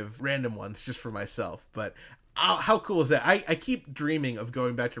 5 random ones just for myself. But how cool is that? I keep dreaming of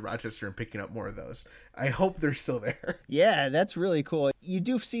going back to Rochester and picking up more of those. I hope they're still there. Yeah, that's really cool. You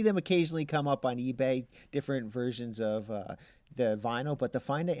do see them occasionally come up on eBay, different versions of the vinyl, but to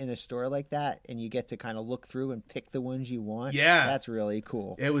find it in a store like that and you get to kind of look through and pick the ones you want, that's really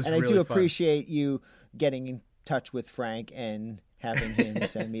cool. It was and really I do fun. Appreciate you getting in touch with Frank and having him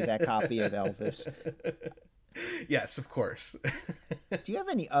send me that copy of Elvis. Yes, of course. Do you have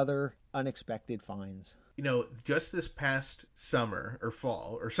any other unexpected finds? You know, just this past summer or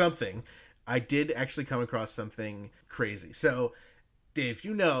fall or something, I did actually come across something crazy. So Dave,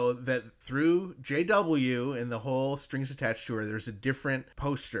 you know that through JW and the whole Strings Attached tour, there's a different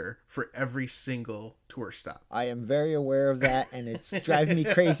poster for every single tour stop. I am very aware of that, and it's driving me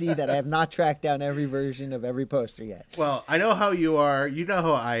crazy that I have not tracked down every version of every poster yet. Well, I know how you are. You know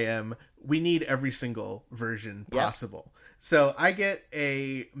how I am. We need every single version possible. So I get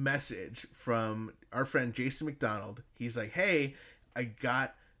a message from our friend Jason McDonald. He's like, hey, I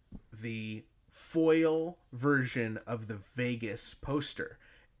got the foil version of the Vegas poster.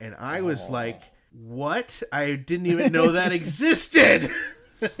 And I was like, what? I didn't even know that existed.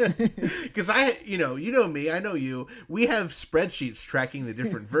 Because you know me, I know you. We have spreadsheets tracking the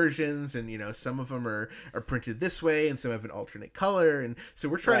different versions, and some of them are printed this way, and some have an alternate color, and so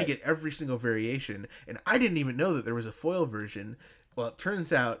we're trying to get every single variation. And I didn't even know that there was a foil version. Well, it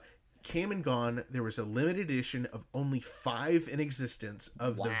turns out, came and gone. There was a limited edition of only 5 in existence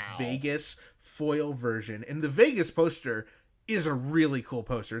of the Vegas foil version, and the Vegas poster is a really cool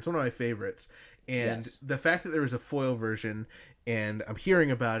poster. It's one of my favorites, and the fact that there was a foil version. And I'm hearing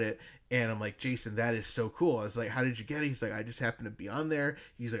about it, and I'm like, Jason, that is so cool. I was like, how did you get it? He's like, I just happened to be on there.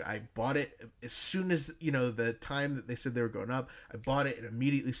 He's like, I bought it as soon as, the time that they said they were going up. I bought it and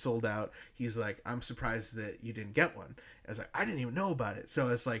immediately sold out. He's like, I'm surprised that you didn't get one. I was like, I didn't even know about it. So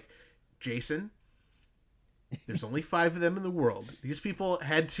I was like, Jason, there's only 5 of them in the world. These people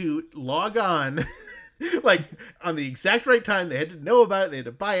had to log on like on the exact right time. They had to know about it. They had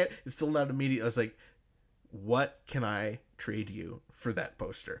to buy it. It sold out immediately. I was like, what can I trade you for that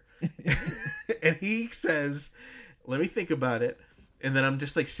poster? And he says, let me think about it. And then I'm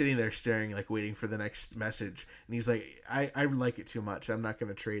just like sitting there staring, like waiting for the next message. And he's like, I like it too much. I'm not going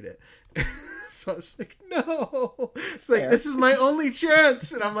to trade it. So I was like, no. It's like, this is my only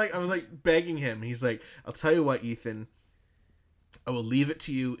chance. And I was like begging him. He's like, I'll tell you what, Ethan, I will leave it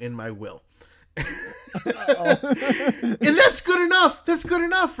to you in my will. And that's good enough. That's good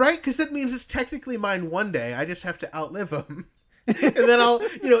enough, right? Because that means it's technically mine one day. I just have to outlive him. And then I'll,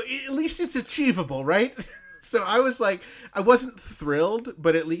 at least it's achievable, right? So I was like, I wasn't thrilled,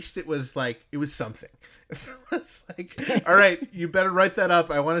 but at least it was like, it was something. So it's like, all right, you better write that up.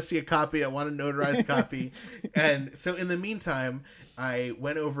 I want to see a copy. I want a notarized copy. And so in the meantime, I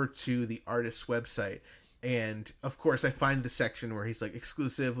went over to the artist's website. And of course, I find the section where he's like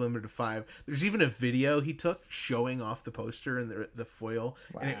exclusive, limited to 5. There's even a video he took showing off the poster and the foil.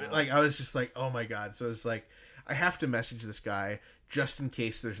 Wow. And I was just like, oh my God. So it's like, I have to message this guy just in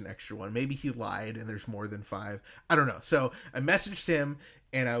case there's an extra one. Maybe he lied and there's more than 5. I don't know. So I messaged him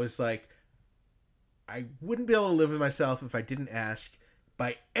and I was like, I wouldn't be able to live with myself if I didn't ask,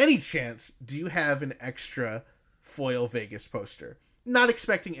 by any chance, do you have an extra foil Vegas poster? Not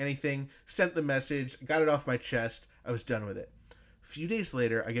expecting anything, sent the message, got it off my chest. I was done with it. A few days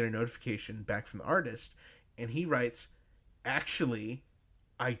later, I get a notification back from the artist, and he writes, actually,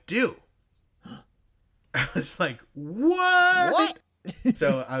 I do. I was like, what?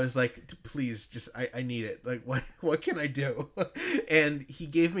 So I was like, please, just, I need it. Like, what can I do? And he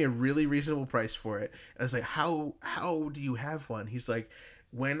gave me a really reasonable price for it. I was like, how do you have one? He's like,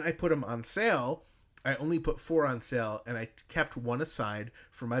 when I put them on sale, I only put 4 on sale, and I kept one aside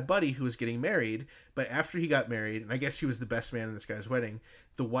for my buddy who was getting married. But after he got married, and I guess he was the best man in this guy's wedding,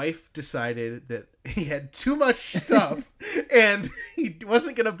 the wife decided that he had too much stuff and he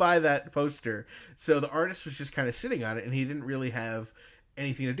wasn't going to buy that poster. So the artist was just kind of sitting on it, and he didn't really have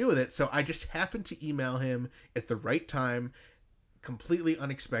anything to do with it. So I just happened to email him at the right time, completely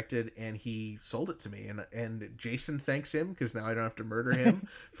unexpected, and he sold it to me. And Jason thanks him because now I don't have to murder him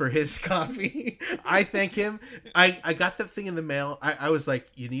for his copy. I thank him. I got that thing in the mail. I was like,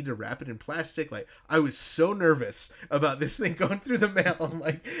 you need to wrap it in plastic. Like, I was so nervous about this thing going through the mail. I'm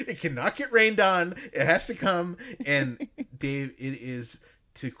like, it cannot get rained on. It has to come. And Dave, it is,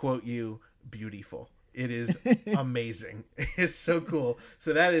 to quote you, beautiful. It is amazing. It's so cool.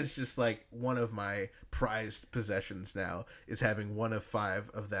 So that is just like one of my prized possessions now, is having one of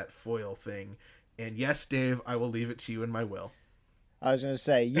 5 of that foil thing. And yes, Dave, I will leave it to you in my will. I was going to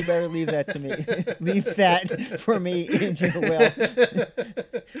say, you better leave that to me. Leave that for me in your will.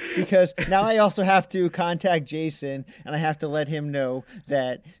 Because now I also have to contact Jason, and I have to let him know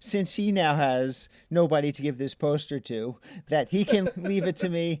that since he now has nobody to give this poster to, that he can leave it to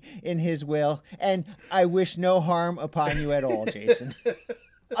me in his will. And I wish no harm upon you at all, Jason.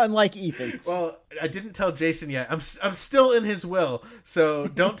 Unlike Ethan. Well, I didn't tell Jason yet. I'm still in his will, so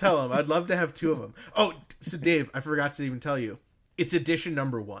don't tell him. I'd love to have 2 of them. Oh, so Dave, I forgot to even tell you. It's edition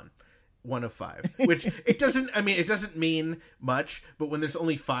number 1 of 5, which it doesn't mean much, but when there's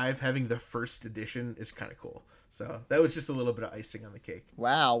only 5, having the first edition is kind of cool. So that was just a little bit of icing on the cake.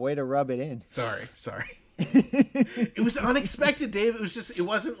 Wow, way to rub it in. Sorry. It was unexpected, Dave. It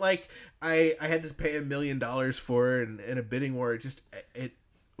wasn't like I had to pay $1 million for it in a bidding war. It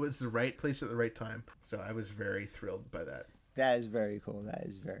was the right place at the right time. So I was very thrilled by that. That is very cool. That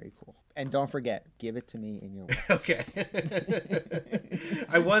is very cool. And don't forget, give it to me in your will. Okay.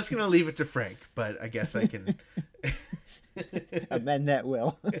 I was going to leave it to Frank, but I guess I can amend that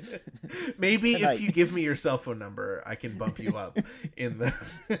will. Maybe Tonight. if you give me your cell phone number, I can bump you up in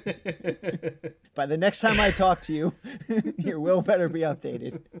the... By the next time I talk to you, your will better be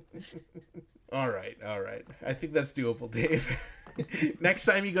updated. All right. I think that's doable, Dave. Next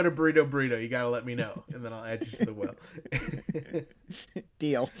time you go to Burrito, you got to let me know, and then I'll add you to the will.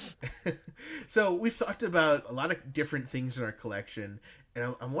 Deal. So we've talked about a lot of different things in our collection,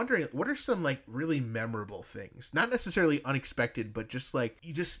 and I'm wondering, what are some like really memorable things? Not necessarily unexpected, but just like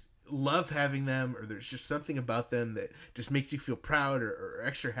you just love having them, or there's just something about them that just makes you feel proud or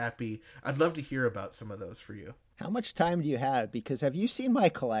extra happy. I'd love to hear about some of those for you. How much time do you have? Because have you seen my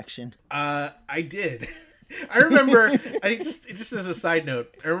collection? I did. I remember, just as a side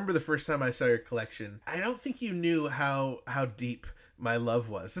note, I remember the first time I saw your collection. I don't think you knew how deep my love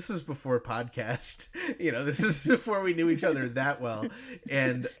was. This is before podcast. This is before we knew each other that well.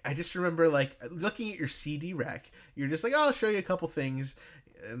 And I just remember like looking at your CD rack. You're just like, oh, I'll show you a couple things.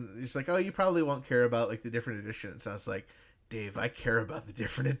 And it's like, oh, you probably won't care about like the different editions. So I was like, Dave, I care about the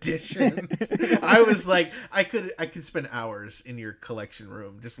different editions. I was like, I could spend hours in your collection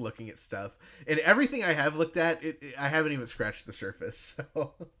room just looking at stuff, and everything I have looked at, I haven't even scratched the surface.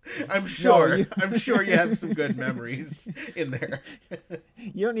 So I'm sure you have some good memories in there.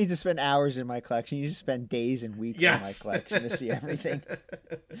 You don't need to spend hours in my collection. You just spend days and weeks in my collection to see everything.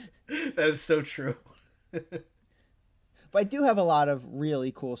 That is so true. But I do have a lot of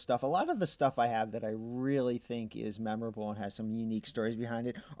really cool stuff. A lot of the stuff I have that I really think is memorable and has some unique stories behind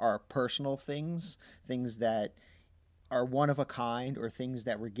it are personal things that are one of a kind, or things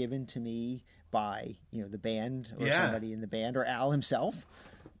that were given to me by, the band or somebody in the band, or Al himself.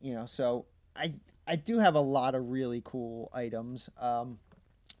 So I do have a lot of really cool items.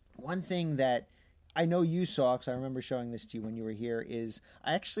 One thing that I know you saw, because I remember showing this to you when you were here, is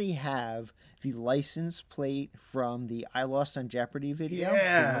I actually have the license plate from the I Lost on Jeopardy video.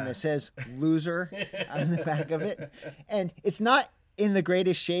 Yeah. The one that says loser on the back of it. And it's not in the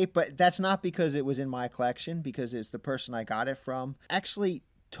greatest shape, but that's not because it was in my collection, because it's the person I got it from. Actually,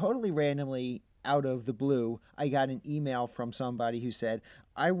 totally randomly, out of the blue, I got an email from somebody who said,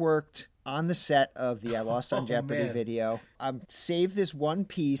 I worked on the set of the I Lost on Jeopardy video. Saved this one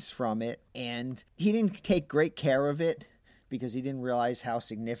piece from it, and he didn't take great care of it because he didn't realize how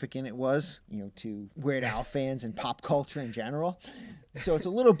significant it was, to Weird Al fans and pop culture in general. So it's a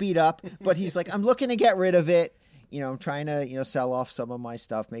little beat up, but he's like, I'm looking to get rid of it. I'm trying to, sell off some of my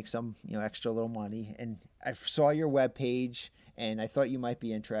stuff, make some, extra little money. And I saw your webpage, and I thought you might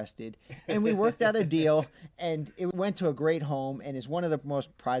be interested. And we worked out a deal, and it went to a great home, and it's one of the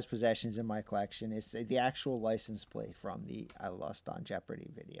most prized possessions in my collection. It's the actual license plate from the I Lost on Jeopardy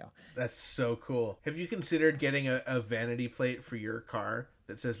video. That's so cool. Have you considered getting a vanity plate for your car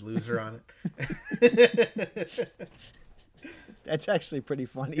that says loser on it? That's actually pretty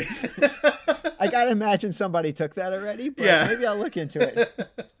funny. I gotta imagine somebody took that already, but maybe I'll look into it.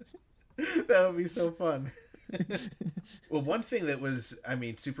 That would be so fun. Well, one thing that was,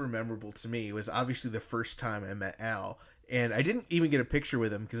 super memorable to me was obviously the first time I met Al, and I didn't even get a picture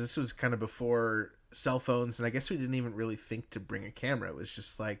with him because this was kind of before cell phones, and I guess we didn't even really think to bring a camera. It was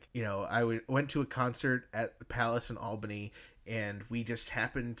just like, I went to a concert at the Palace in Albany, and we just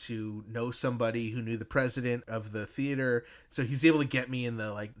happened to know somebody who knew the president of the theater, so he's able to get me in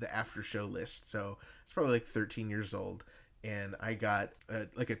the after show list. So it's probably 13 years old, and I got a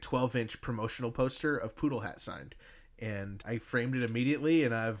 12-inch promotional poster of Poodle Hat signed, and I framed it immediately,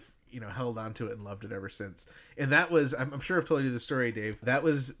 and I've held on to it and loved it ever since. And that was, I'm sure I've told you the story, Dave. That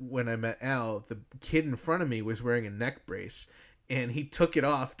was when I met Al. The kid in front of me was wearing a neck brace, and he took it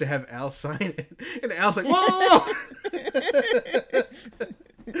off to have Al sign it. And Al's like, whoa!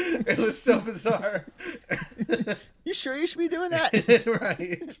 It was so bizarre. You sure you should be doing that?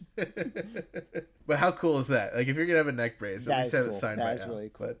 Right. But how cool is that? If you're going to have a neck brace, at least have it signed by Al.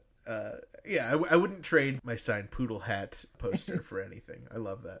 Really cool. But, I wouldn't trade my signed Poodle Hat poster for anything. I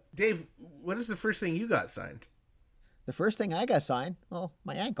love that. Dave, what is the first thing you got signed? The first thing I got signed,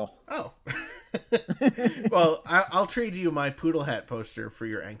 my ankle. Oh. Well, I'll trade you my Poodle Hat poster for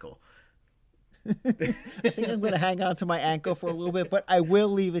your ankle. I think I'm going to hang on to my ankle for a little bit, but I will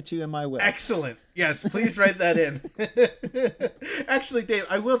leave it to you in my will. Excellent. Yes, please write that in. Actually, Dave,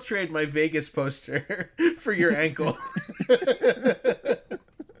 I will trade my Vegas poster for your ankle.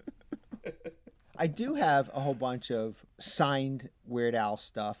 I do have a whole bunch of signed Weird Al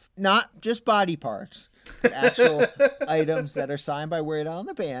stuff, not just body parts, but actual items that are signed by Weird Al and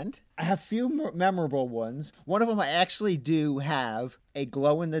the band. I have a few memorable ones. One of them I actually do have a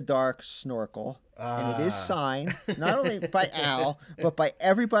glow-in-the-dark snorkel, and it is signed not only by Al, but by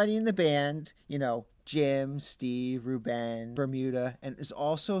everybody in the band, you know, Jim, Steve, Ruben, Bermuda, and it's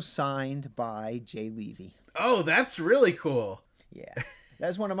also signed by Jay Levy. Oh, that's really cool. Yeah.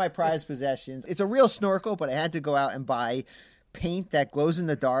 That's one of my prized possessions. It's a real snorkel, but I had to go out and buy paint that glows in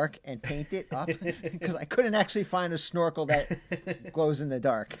the dark and paint it up because I couldn't actually find a snorkel that glows in the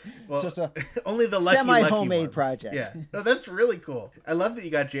dark. Well, so it's a only the lucky semi-homemade ones. project. Yeah, no, that's really cool. I love that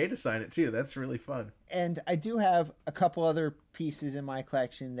you got Jay to sign it too. That's really fun. And I do have a couple other pieces in my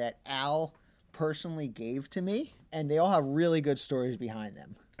collection that Al personally gave to me, and they all have really good stories behind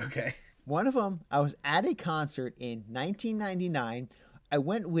them. Okay. One of them, I was at a concert in 1999. I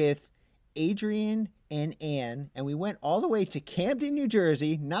went with Adrian and Ann, and we went all the way to Camden, New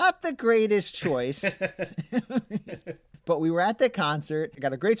Jersey. Not the greatest choice, but we were at the concert. I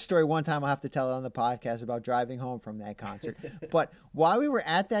got a great story one time I'll have to tell it on the podcast about driving home from that concert. But while we were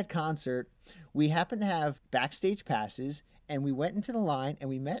at that concert, we happened to have backstage passes, and we went into the line, and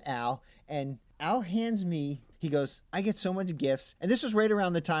we met Al, and Al hands me, he goes, I get so many gifts. And this was right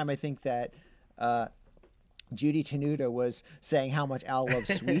around the time I think that Judy Tenuta was saying how much Al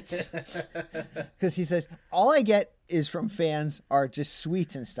loves sweets. Because he says, all I get is from fans are just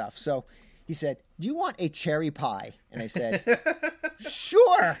sweets and stuff. So he said, do you want a cherry pie? And I said,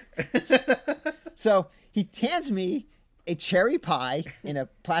 sure. So he hands me a cherry pie in a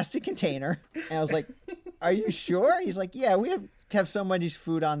plastic container. And I was like, are you sure? He's like, yeah, we have so much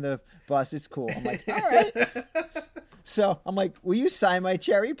food on the bus. It's cool. I'm like, all right. So I'm like, will you sign my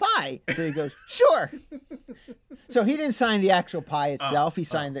cherry pie? So he goes, sure. So he didn't sign the actual pie itself. He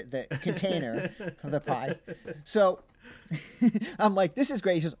signed the container of the pie. So I'm like, this is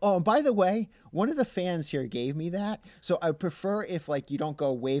great. He says, oh, and by the way, one of the fans here gave me that. So I prefer if like you don't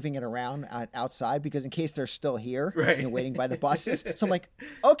go waving it around outside because in case they're still here, right, you know, waiting by the buses. So I'm like,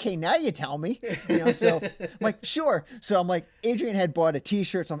 okay, now you tell me. You know, so I'm like, sure. So I'm like, Adrian had bought a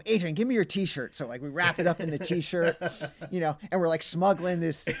T-shirt. So I'm, Adrian, give me your T-shirt. So like we wrap it up in the T-shirt, you know, and we're like smuggling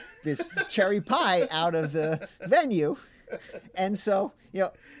this cherry pie out of the venue. And so, you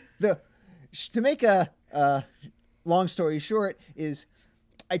know, to make a long story short is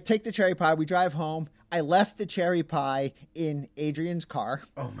I take the cherry pie, we drive home. I left the cherry pie in Adrian's car.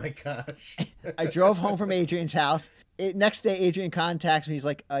 Oh my gosh. I drove home from Adrian's house. Next day, Adrian contacts me. He's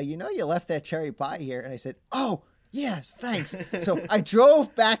like, you know, you left that cherry pie here. And I said, oh, yes, thanks. So I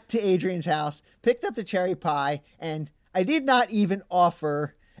drove back to Adrian's house, picked up the cherry pie, and I did not even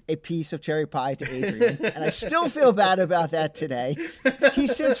offer a piece of cherry pie to Adrian. And I still feel bad about that today.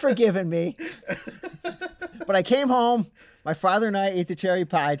 He's since forgiven me. But I came home, my father and I ate the cherry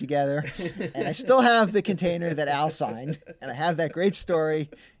pie together, and I still have the container that Al signed, and I have that great story.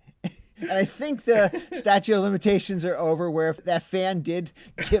 And I think the statute of limitations are over where if that fan did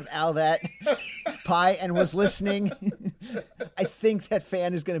give Al that pie and was listening, I think that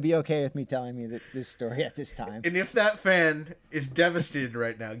fan is going to be okay with me telling me this story at this time. And if that fan is devastated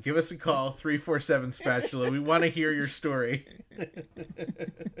right now, give us a call, 347 Spatula. We want to hear your story.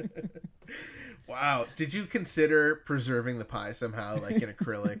 Wow. Did you consider preserving the pie somehow, like in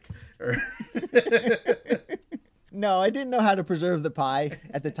acrylic? Or No, I didn't know how to preserve the pie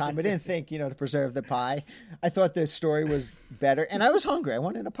at the time. I didn't think, to preserve the pie. I thought the story was better. And I was hungry. I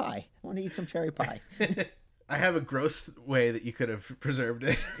wanted a pie. I wanted to eat some cherry pie. I have a gross way that you could have preserved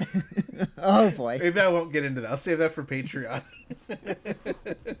it. Oh, boy. Maybe I won't get into that. I'll save that for Patreon.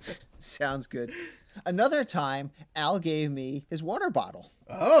 Sounds good. Another time, Al gave me his water bottle.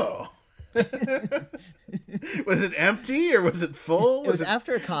 Oh. Was it empty or was it full? It was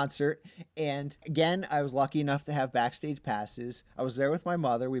after a concert, and again, I was lucky enough to have backstage passes. I was there with my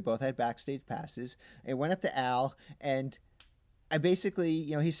mother. We both had backstage passes. I went up to Al, and I basically,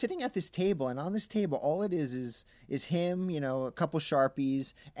 he's sitting at this table, and on this table, all it is him, a couple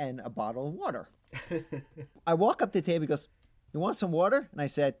Sharpies, and a bottle of water. I walk up to the table, he goes, "You want some water?" And I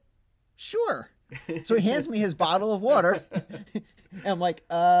said, "Sure." So he hands me his bottle of water. And I'm like,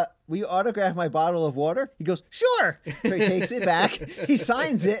 will you autograph my bottle of water? He goes, "Sure." So he takes it back. He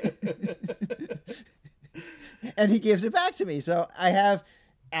signs it. And he gives it back to me. So I have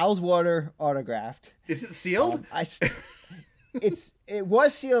Al's water autographed. Is it sealed? It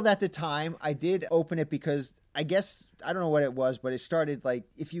was sealed at the time. I did open it because I guess, I don't know what it was, but it started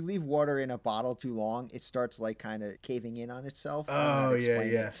if you leave water in a bottle too long, it starts kind of caving in on itself. Oh,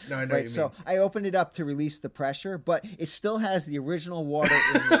 yeah. No, I know what you mean. So I opened it up to release the pressure, but it still has the original water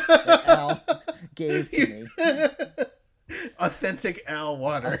in it that Al gave to me. Authentic Al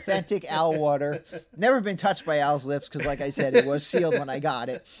water. Authentic Al water. Never been touched by Al's lips because, like I said, it was sealed when I got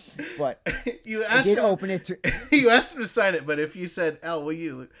it. But I did open it. You asked him to sign it, but if you said, Al, will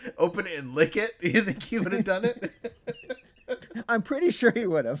you open it and lick it? You think he would have done it? I'm pretty sure he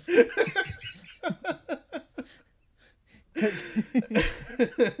would have.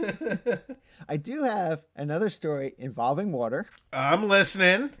 I do have another story involving water. I'm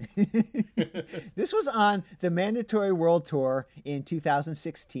listening. This was on the Mandatory World Tour in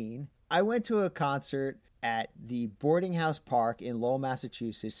 2016. I went to a concert at the Boarding House Park in Lowell,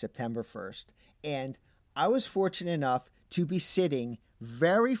 Massachusetts, September 1st. And I was fortunate enough to be sitting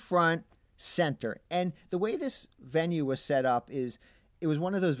very front center. And the way this venue was set up is it was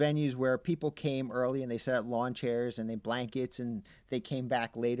one of those venues where people came early and they set up lawn chairs and they blankets and they came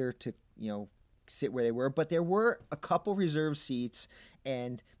back later to, sit where they were. But there were a couple reserved seats.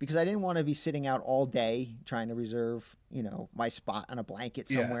 And because I didn't want to be sitting out all day trying to reserve, my spot on a blanket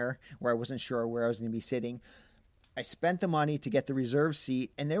somewhere where I wasn't sure where I was going to be sitting, I spent the money to get the reserved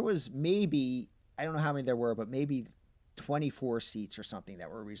seat. And there was maybe, I don't know how many there were, but maybe 24 seats or something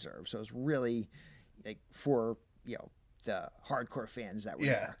that were reserved. So it was really like for, the hardcore fans that were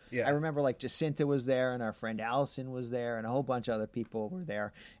there. Yeah. I remember like Jacinta was there and our friend Allison was there and a whole bunch of other people were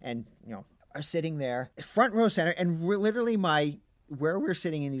there. And, are sitting there front row center, and literally where we're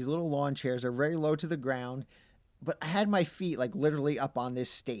sitting in these little lawn chairs are very low to the ground, but I had my feet like literally up on this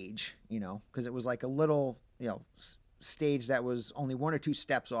stage, because it was like a little, stage that was only 1 or 2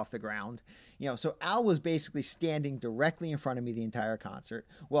 steps off the ground, so Al was basically standing directly in front of me the entire concert.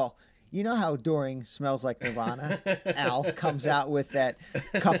 Well, you know how during Smells Like Nirvana, Al comes out with that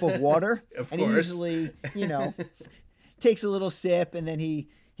cup of water, and he usually, takes a little sip and then he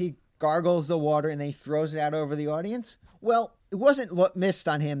gargles the water and then he throws it out over the audience. Well, it wasn't missed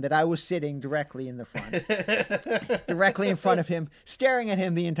on him that I was sitting directly in the front, directly in front of him, staring at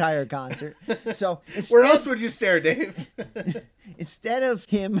him the entire concert. So where else would you stare, Dave? Instead of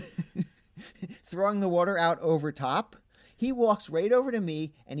him throwing the water out over top, he walks right over to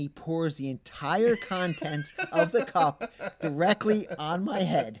me and he pours the entire contents of the cup directly on my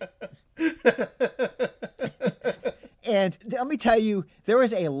head. And let me tell you, there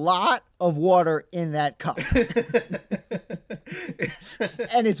was a lot of water in that cup.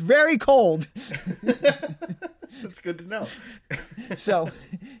 And it's very cold. That's good to know. So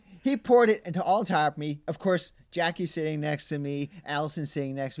he poured it into all top of me. Of course, Jackie's sitting next to me. Allison's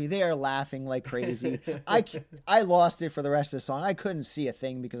sitting next to me. They are laughing like crazy. I lost it for the rest of the song. I couldn't see a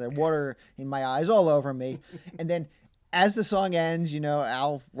thing because I had water in my eyes all over me. And then as the song ends,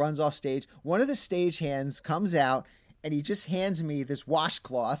 Al runs off stage. One of the stage hands comes out and he just hands me this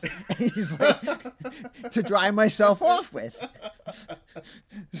washcloth and he's like, to dry myself off with.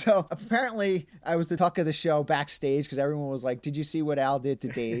 So apparently I was the talk of the show backstage because everyone was like, did you see what Al did to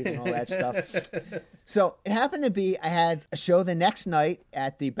Dave and all that stuff? So it happened to be, I had a show the next night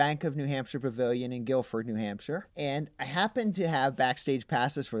at the Bank of New Hampshire Pavilion in Guilford, New Hampshire. And I happened to have backstage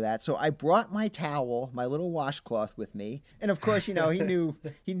passes for that. So I brought my towel, my little washcloth with me. And of course, he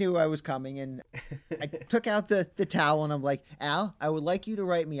knew I was coming. And I took out the towel and I'm like, Al, I would like you to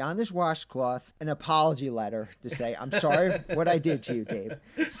write me on this washcloth an apology letter to say, I'm sorry what I did to you, Dave.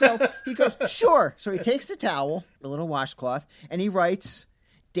 So he goes, sure. So he takes the towel, the little washcloth, and he writes,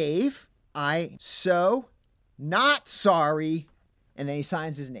 Dave, I so not sorry. And then he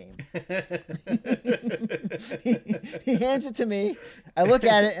signs his name. He hands it to me. I look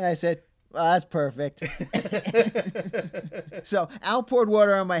at it and I said, well, that's perfect. So Al poured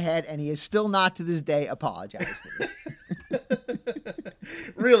water on my head and he is still not to this day apologized to me.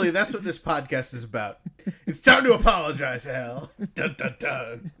 Really, that's what this podcast is about. It's time to apologize, Al. Dun, dun,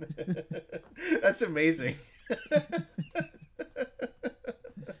 dun. That's amazing.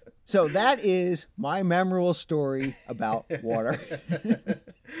 So that is my memorable story about water.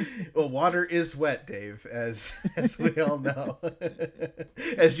 Well, water is wet, Dave, as we all know.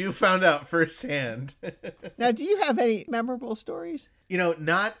 As you found out firsthand. Now, do you have any memorable stories?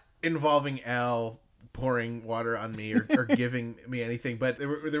 Not involving Al pouring water on me or giving me anything, but there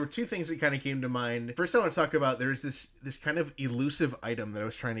were 2 things that kind of came to mind. First, I want to talk about there's this kind of elusive item that I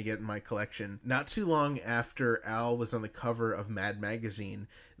was trying to get in my collection. Not too long after Al was on the cover of Mad Magazine,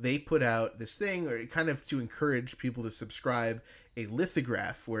 they put out this thing, or kind of to encourage people to subscribe, a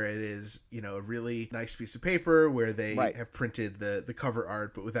lithograph where it is, a really nice piece of paper where they have printed the cover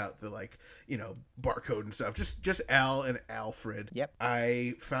art, but without the barcode and stuff. Just Al and Alfred. Yep.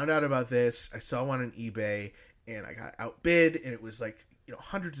 I found out about this. I saw one on eBay and I got outbid, and it was like,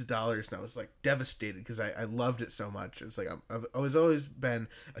 hundreds of dollars, and I was like devastated because I loved it so much. It's like I've always been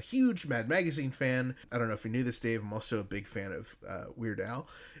a huge Mad Magazine fan. I don't know if you knew this, Dave. I'm also a big fan of Weird Al.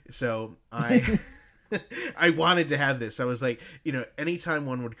 So I wanted to have this. I was like, anytime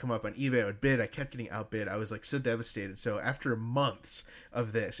one would come up on eBay, I would bid. I kept getting outbid. I was like so devastated. So after months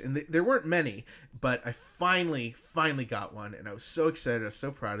of this, and there weren't many, but I finally got one, and I was so excited. I was so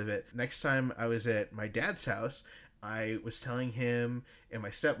proud of it. Next time I was at my dad's house, I was telling him and my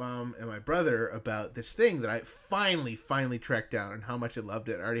stepmom and my brother about this thing that I finally tracked down and how much I loved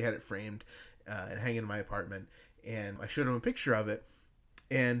it. I already had it framed and hanging in my apartment, and I showed him a picture of it.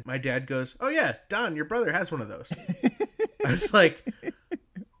 And my dad goes, "Oh yeah, Don, your brother has one of those." I was like,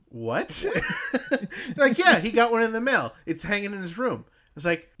 "What?" Like, yeah, he got one in the mail. It's hanging in his room. I was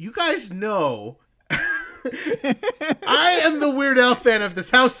like, "You guys know I am the Weird Al fan of this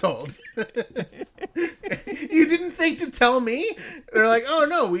household." You didn't think to tell me? They're like, "Oh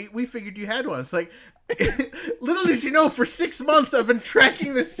no, we figured you had one." It's like, little did you know, for 6 months I've been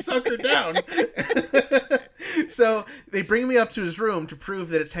tracking this sucker down. So they bring me up to his room to prove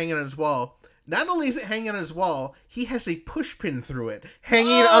that it's hanging on his wall. Not only is it hanging on his wall, he has a push pin through it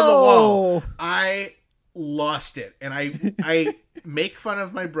hanging on the wall. I lost it, and I make fun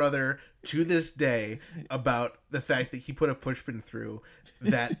of my brother to this day about the fact that he put a push pin through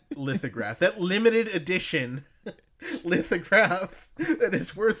that lithograph, that limited edition lithograph that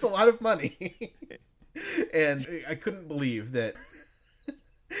is worth a lot of money. And I couldn't believe that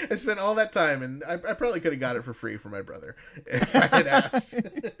I spent all that time, and I probably could have got it for free from my brother if I had asked.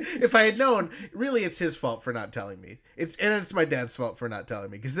 If I had known, really it's his fault for not telling me. It's my dad's fault for not telling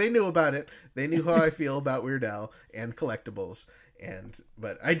me, because they knew about it. They knew how I feel about Weird Al and collectibles.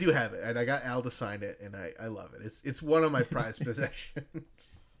 But I do have it, and I got Al to sign it, and I love it. It's one of my prized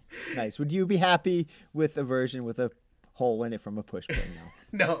possessions. Nice. Would you be happy with a version with a hole in it from a push pin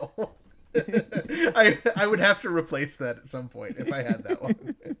now? No. I would have to replace that at some point if I had that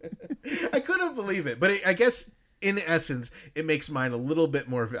one. I couldn't believe it, but I guess in essence it makes mine a little bit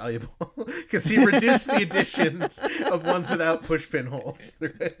more valuable because he reduced the editions of ones without push pin holes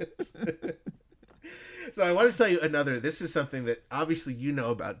through it. So I want to tell you another. This is something that obviously you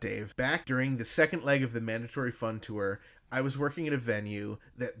know about, Dave. Back during the second leg of the Mandatory Fun Tour, I was working at a venue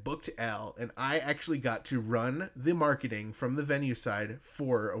that booked Al, and I actually got to run the marketing from the venue side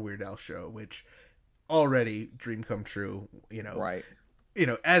for a Weird Al show, which already dream come true, Right.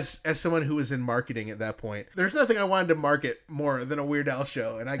 As someone who was in marketing at that point, there's nothing I wanted to market more than a Weird Al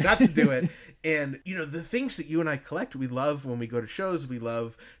show, and I got to do it. And, the things that you and I collect, we love when we go to shows. We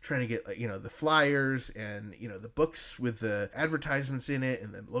love trying to get, the flyers and, the books with the advertisements in it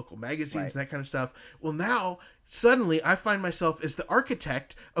and the local magazines, and that kind of stuff. Well, now, suddenly, I find myself as the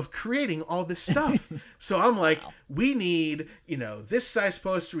architect of creating all this stuff. So I'm like, we need, this size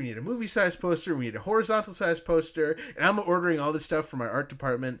poster. We need a movie size poster. We need a horizontal size poster. And I'm ordering all this stuff from our art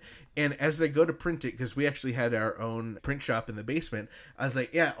department. And as I go to print it, because we actually had our own print shop in the basement, I was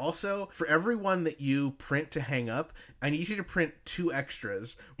like, yeah, also, for every one that you print to hang up, I need you to print 2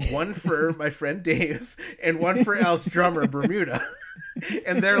 extras. One for my friend Dave, and one for Al's drummer, Bermuda.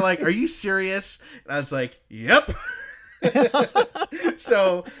 And they're like, are you serious? And I was like, yep.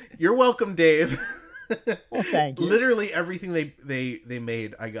 So, you're welcome, Dave. Well, thank you. Literally everything they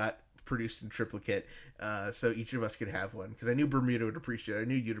made, I got produced in triplicate, so each of us could have one, because I knew Bermuda would appreciate it. I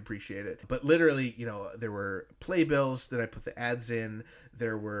knew you'd appreciate it. But literally, there were playbills that I put the ads in.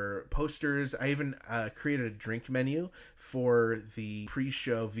 There were posters. I even created a drink menu for the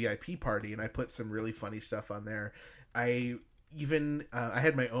pre-show VIP party, and I put some really funny stuff on there. I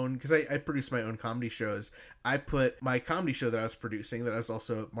had my own, because I produced my own comedy shows. I put my comedy show that I was producing, that I was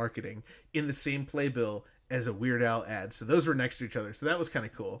also marketing, in the same playbill as a Weird Al ad. So those were next to each other. So that was kind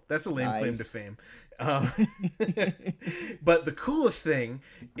of cool. That's a lame claim to fame. But the coolest thing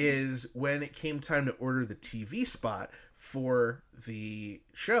is when it came time to order the TV spot for the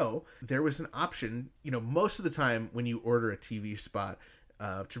show, there was an option. Most of the time when you order a TV spot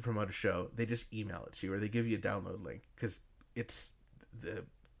to promote a show, they just email it to you, or they give you a download link, because it's the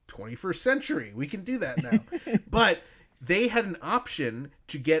 21st century. We can do that now. But they had an option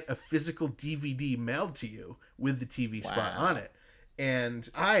to get a physical DVD mailed to you with the TV spot on it. And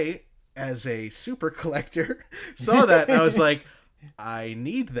I, as a super collector, saw that, and I was like, I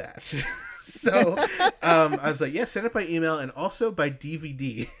need that. So I was like, yeah, send it by email and also by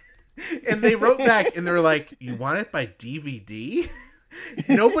DVD. And they wrote back, and they were like, you want it by DVD?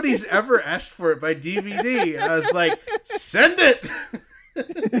 Nobody's ever asked for it by DVD. And I was like, send it.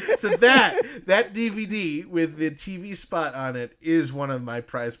 So that DVD with the TV spot on it is one of my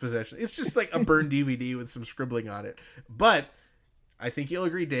prized possessions. It's just like a burned DVD with some scribbling on it. But I think you'll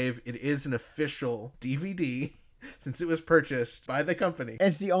agree, Dave, it is an official DVD since it was purchased by the company.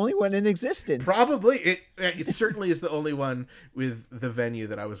 It's the only one in existence. Probably. It certainly is the only one with the venue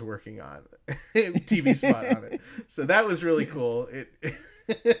that I was working on. TV spot on it. So that was really cool.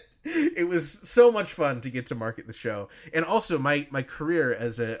 It was so much fun to get to market the show. And also my career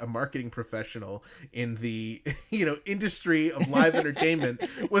as a marketing professional in the, industry of live entertainment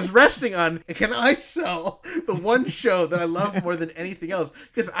was resting on, can I sell the one show that I love more than anything else?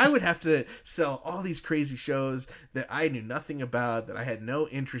 Because I would have to sell all these crazy shows that I knew nothing about, that I had no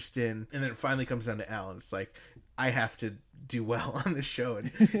interest in. And then it finally comes down to Al, and it's like, I have to do well on this show.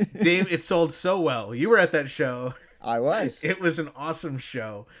 And Dave, it sold so well. You were at that show. I was. It was an awesome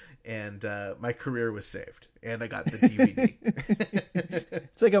show. And my career was saved, and I got the DVD.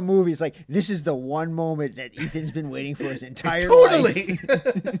 It's like a movie. It's like, this is the one moment that Ethan's been waiting for his entire life. Totally.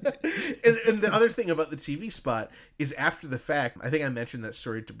 and the other thing about the TV spot is, after the fact, I think I mentioned that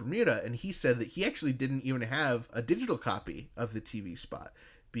story to Bermuda, and he said that he actually didn't even have a digital copy of the TV spot,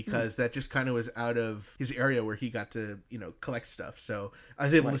 because that just kind of was out of his area where he got to, collect stuff. So I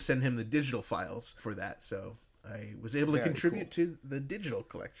was able to send him the digital files for that. So I was able to contribute to the digital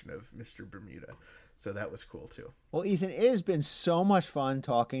collection of Mr. Bermuda. So that was cool too. Well, Ethan, it has been so much fun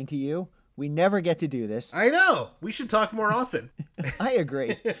talking to you. We never get to do this. I know. We should talk more often. I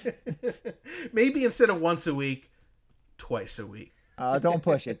agree. Maybe instead of once a week, twice a week. Don't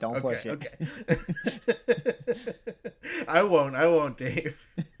push it. Don't push it. Okay. I won't, Dave.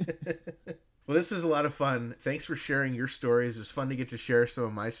 Well, this was a lot of fun. Thanks for sharing your stories. It was fun to get to share some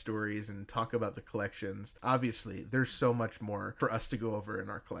of my stories and talk about the collections. Obviously, there's so much more for us to go over in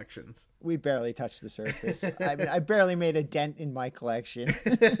our collections. We barely touched the surface. I barely made a dent in my collection.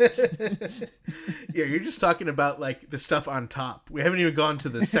 Yeah, you're just talking about like the stuff on top. We haven't even gone to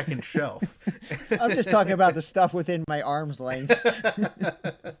the second shelf. I'm just talking about the stuff within my arm's length.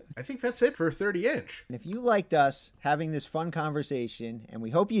 I think that's it for 30 inch. And if you liked us having this fun conversation, and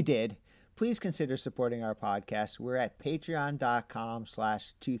we hope you did, please consider supporting our podcast. We're at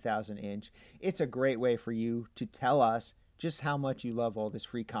patreon.com/2000inch. It's a great way for you to tell us just how much you love all this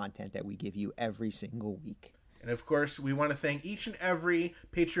free content that we give you every single week. And of course, we want to thank each and every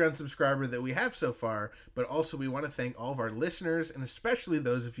Patreon subscriber that we have so far, but also we want to thank all of our listeners, and especially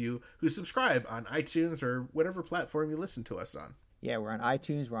those of you who subscribe on iTunes or whatever platform you listen to us on. Yeah, we're on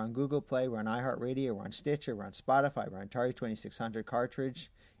iTunes, we're on Google Play, we're on iHeartRadio, we're on Stitcher, we're on Spotify, we're on Atari 2600 cartridge.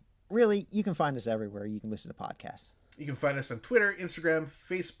 Really, you can find us everywhere you can listen to podcasts. You can find us on Twitter, Instagram,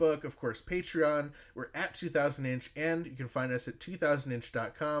 Facebook, of course, Patreon. We're at 2000inch, and you can find us at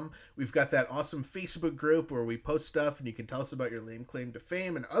 2000inch.com. We've got that awesome Facebook group where we post stuff, and you can tell us about your lame claim to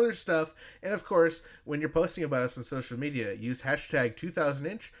fame and other stuff. And of course, when you're posting about us on social media, use hashtag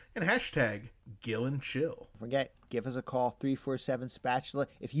 2000inch and hashtag Gill and Chill. Don't forget, give us a call, 347-SPATULA.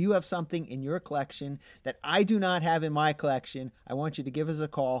 If you have something in your collection that I do not have in my collection, I want you to give us a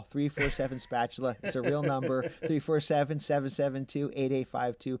call, 347-SPATULA. It's a real number,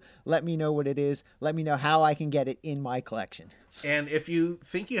 347-772-8852. Let me know what it is. Let me know how I can get it in my collection. And if you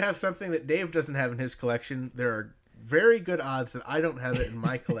think you have something that Dave doesn't have in his collection, there are very good odds that I don't have it in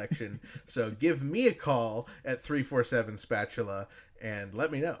my collection. So give me a call at 347-SPATULA and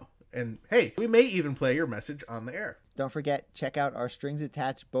let me know. And hey, we may even play your message on the air. Don't forget, check out our Strings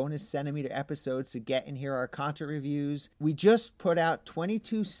Attached bonus centimeter episodes to get and hear our concert reviews. We just put out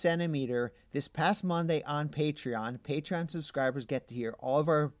 22 centimeter this past Monday on Patreon. Patreon subscribers get to hear all of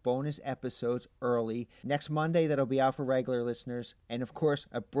our bonus episodes early. Next Monday, that'll be out for regular listeners. And of course,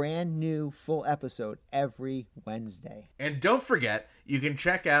 a brand new full episode every Wednesday. And don't forget, you can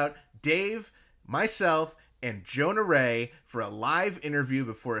check out Dave, myself, and Jonah Ray for a live interview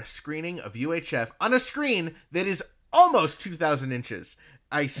before a screening of UHF on a screen that is almost 2,000 inches.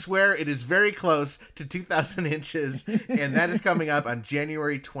 I swear it is very close to 2,000 inches, and that is coming up on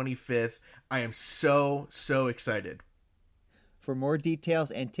January 25th. I am so excited. For more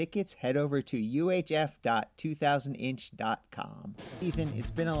details and tickets, head over to uhf.2000inch.com. Ethan, it's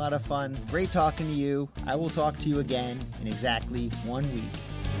been a lot of fun. Great talking to you. I will talk to you again in exactly 1 week.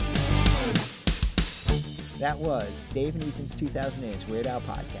 That was Dave and Ethan's 2000 Inch Weird Al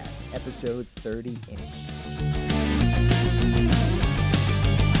Podcast, episode 30 inch.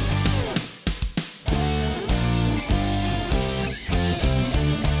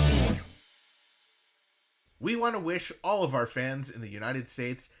 We want to wish all of our fans in the United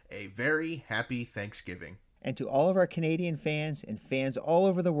States a very happy Thanksgiving. And to all of our Canadian fans and fans all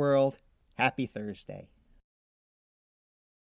over the world, happy Thursday.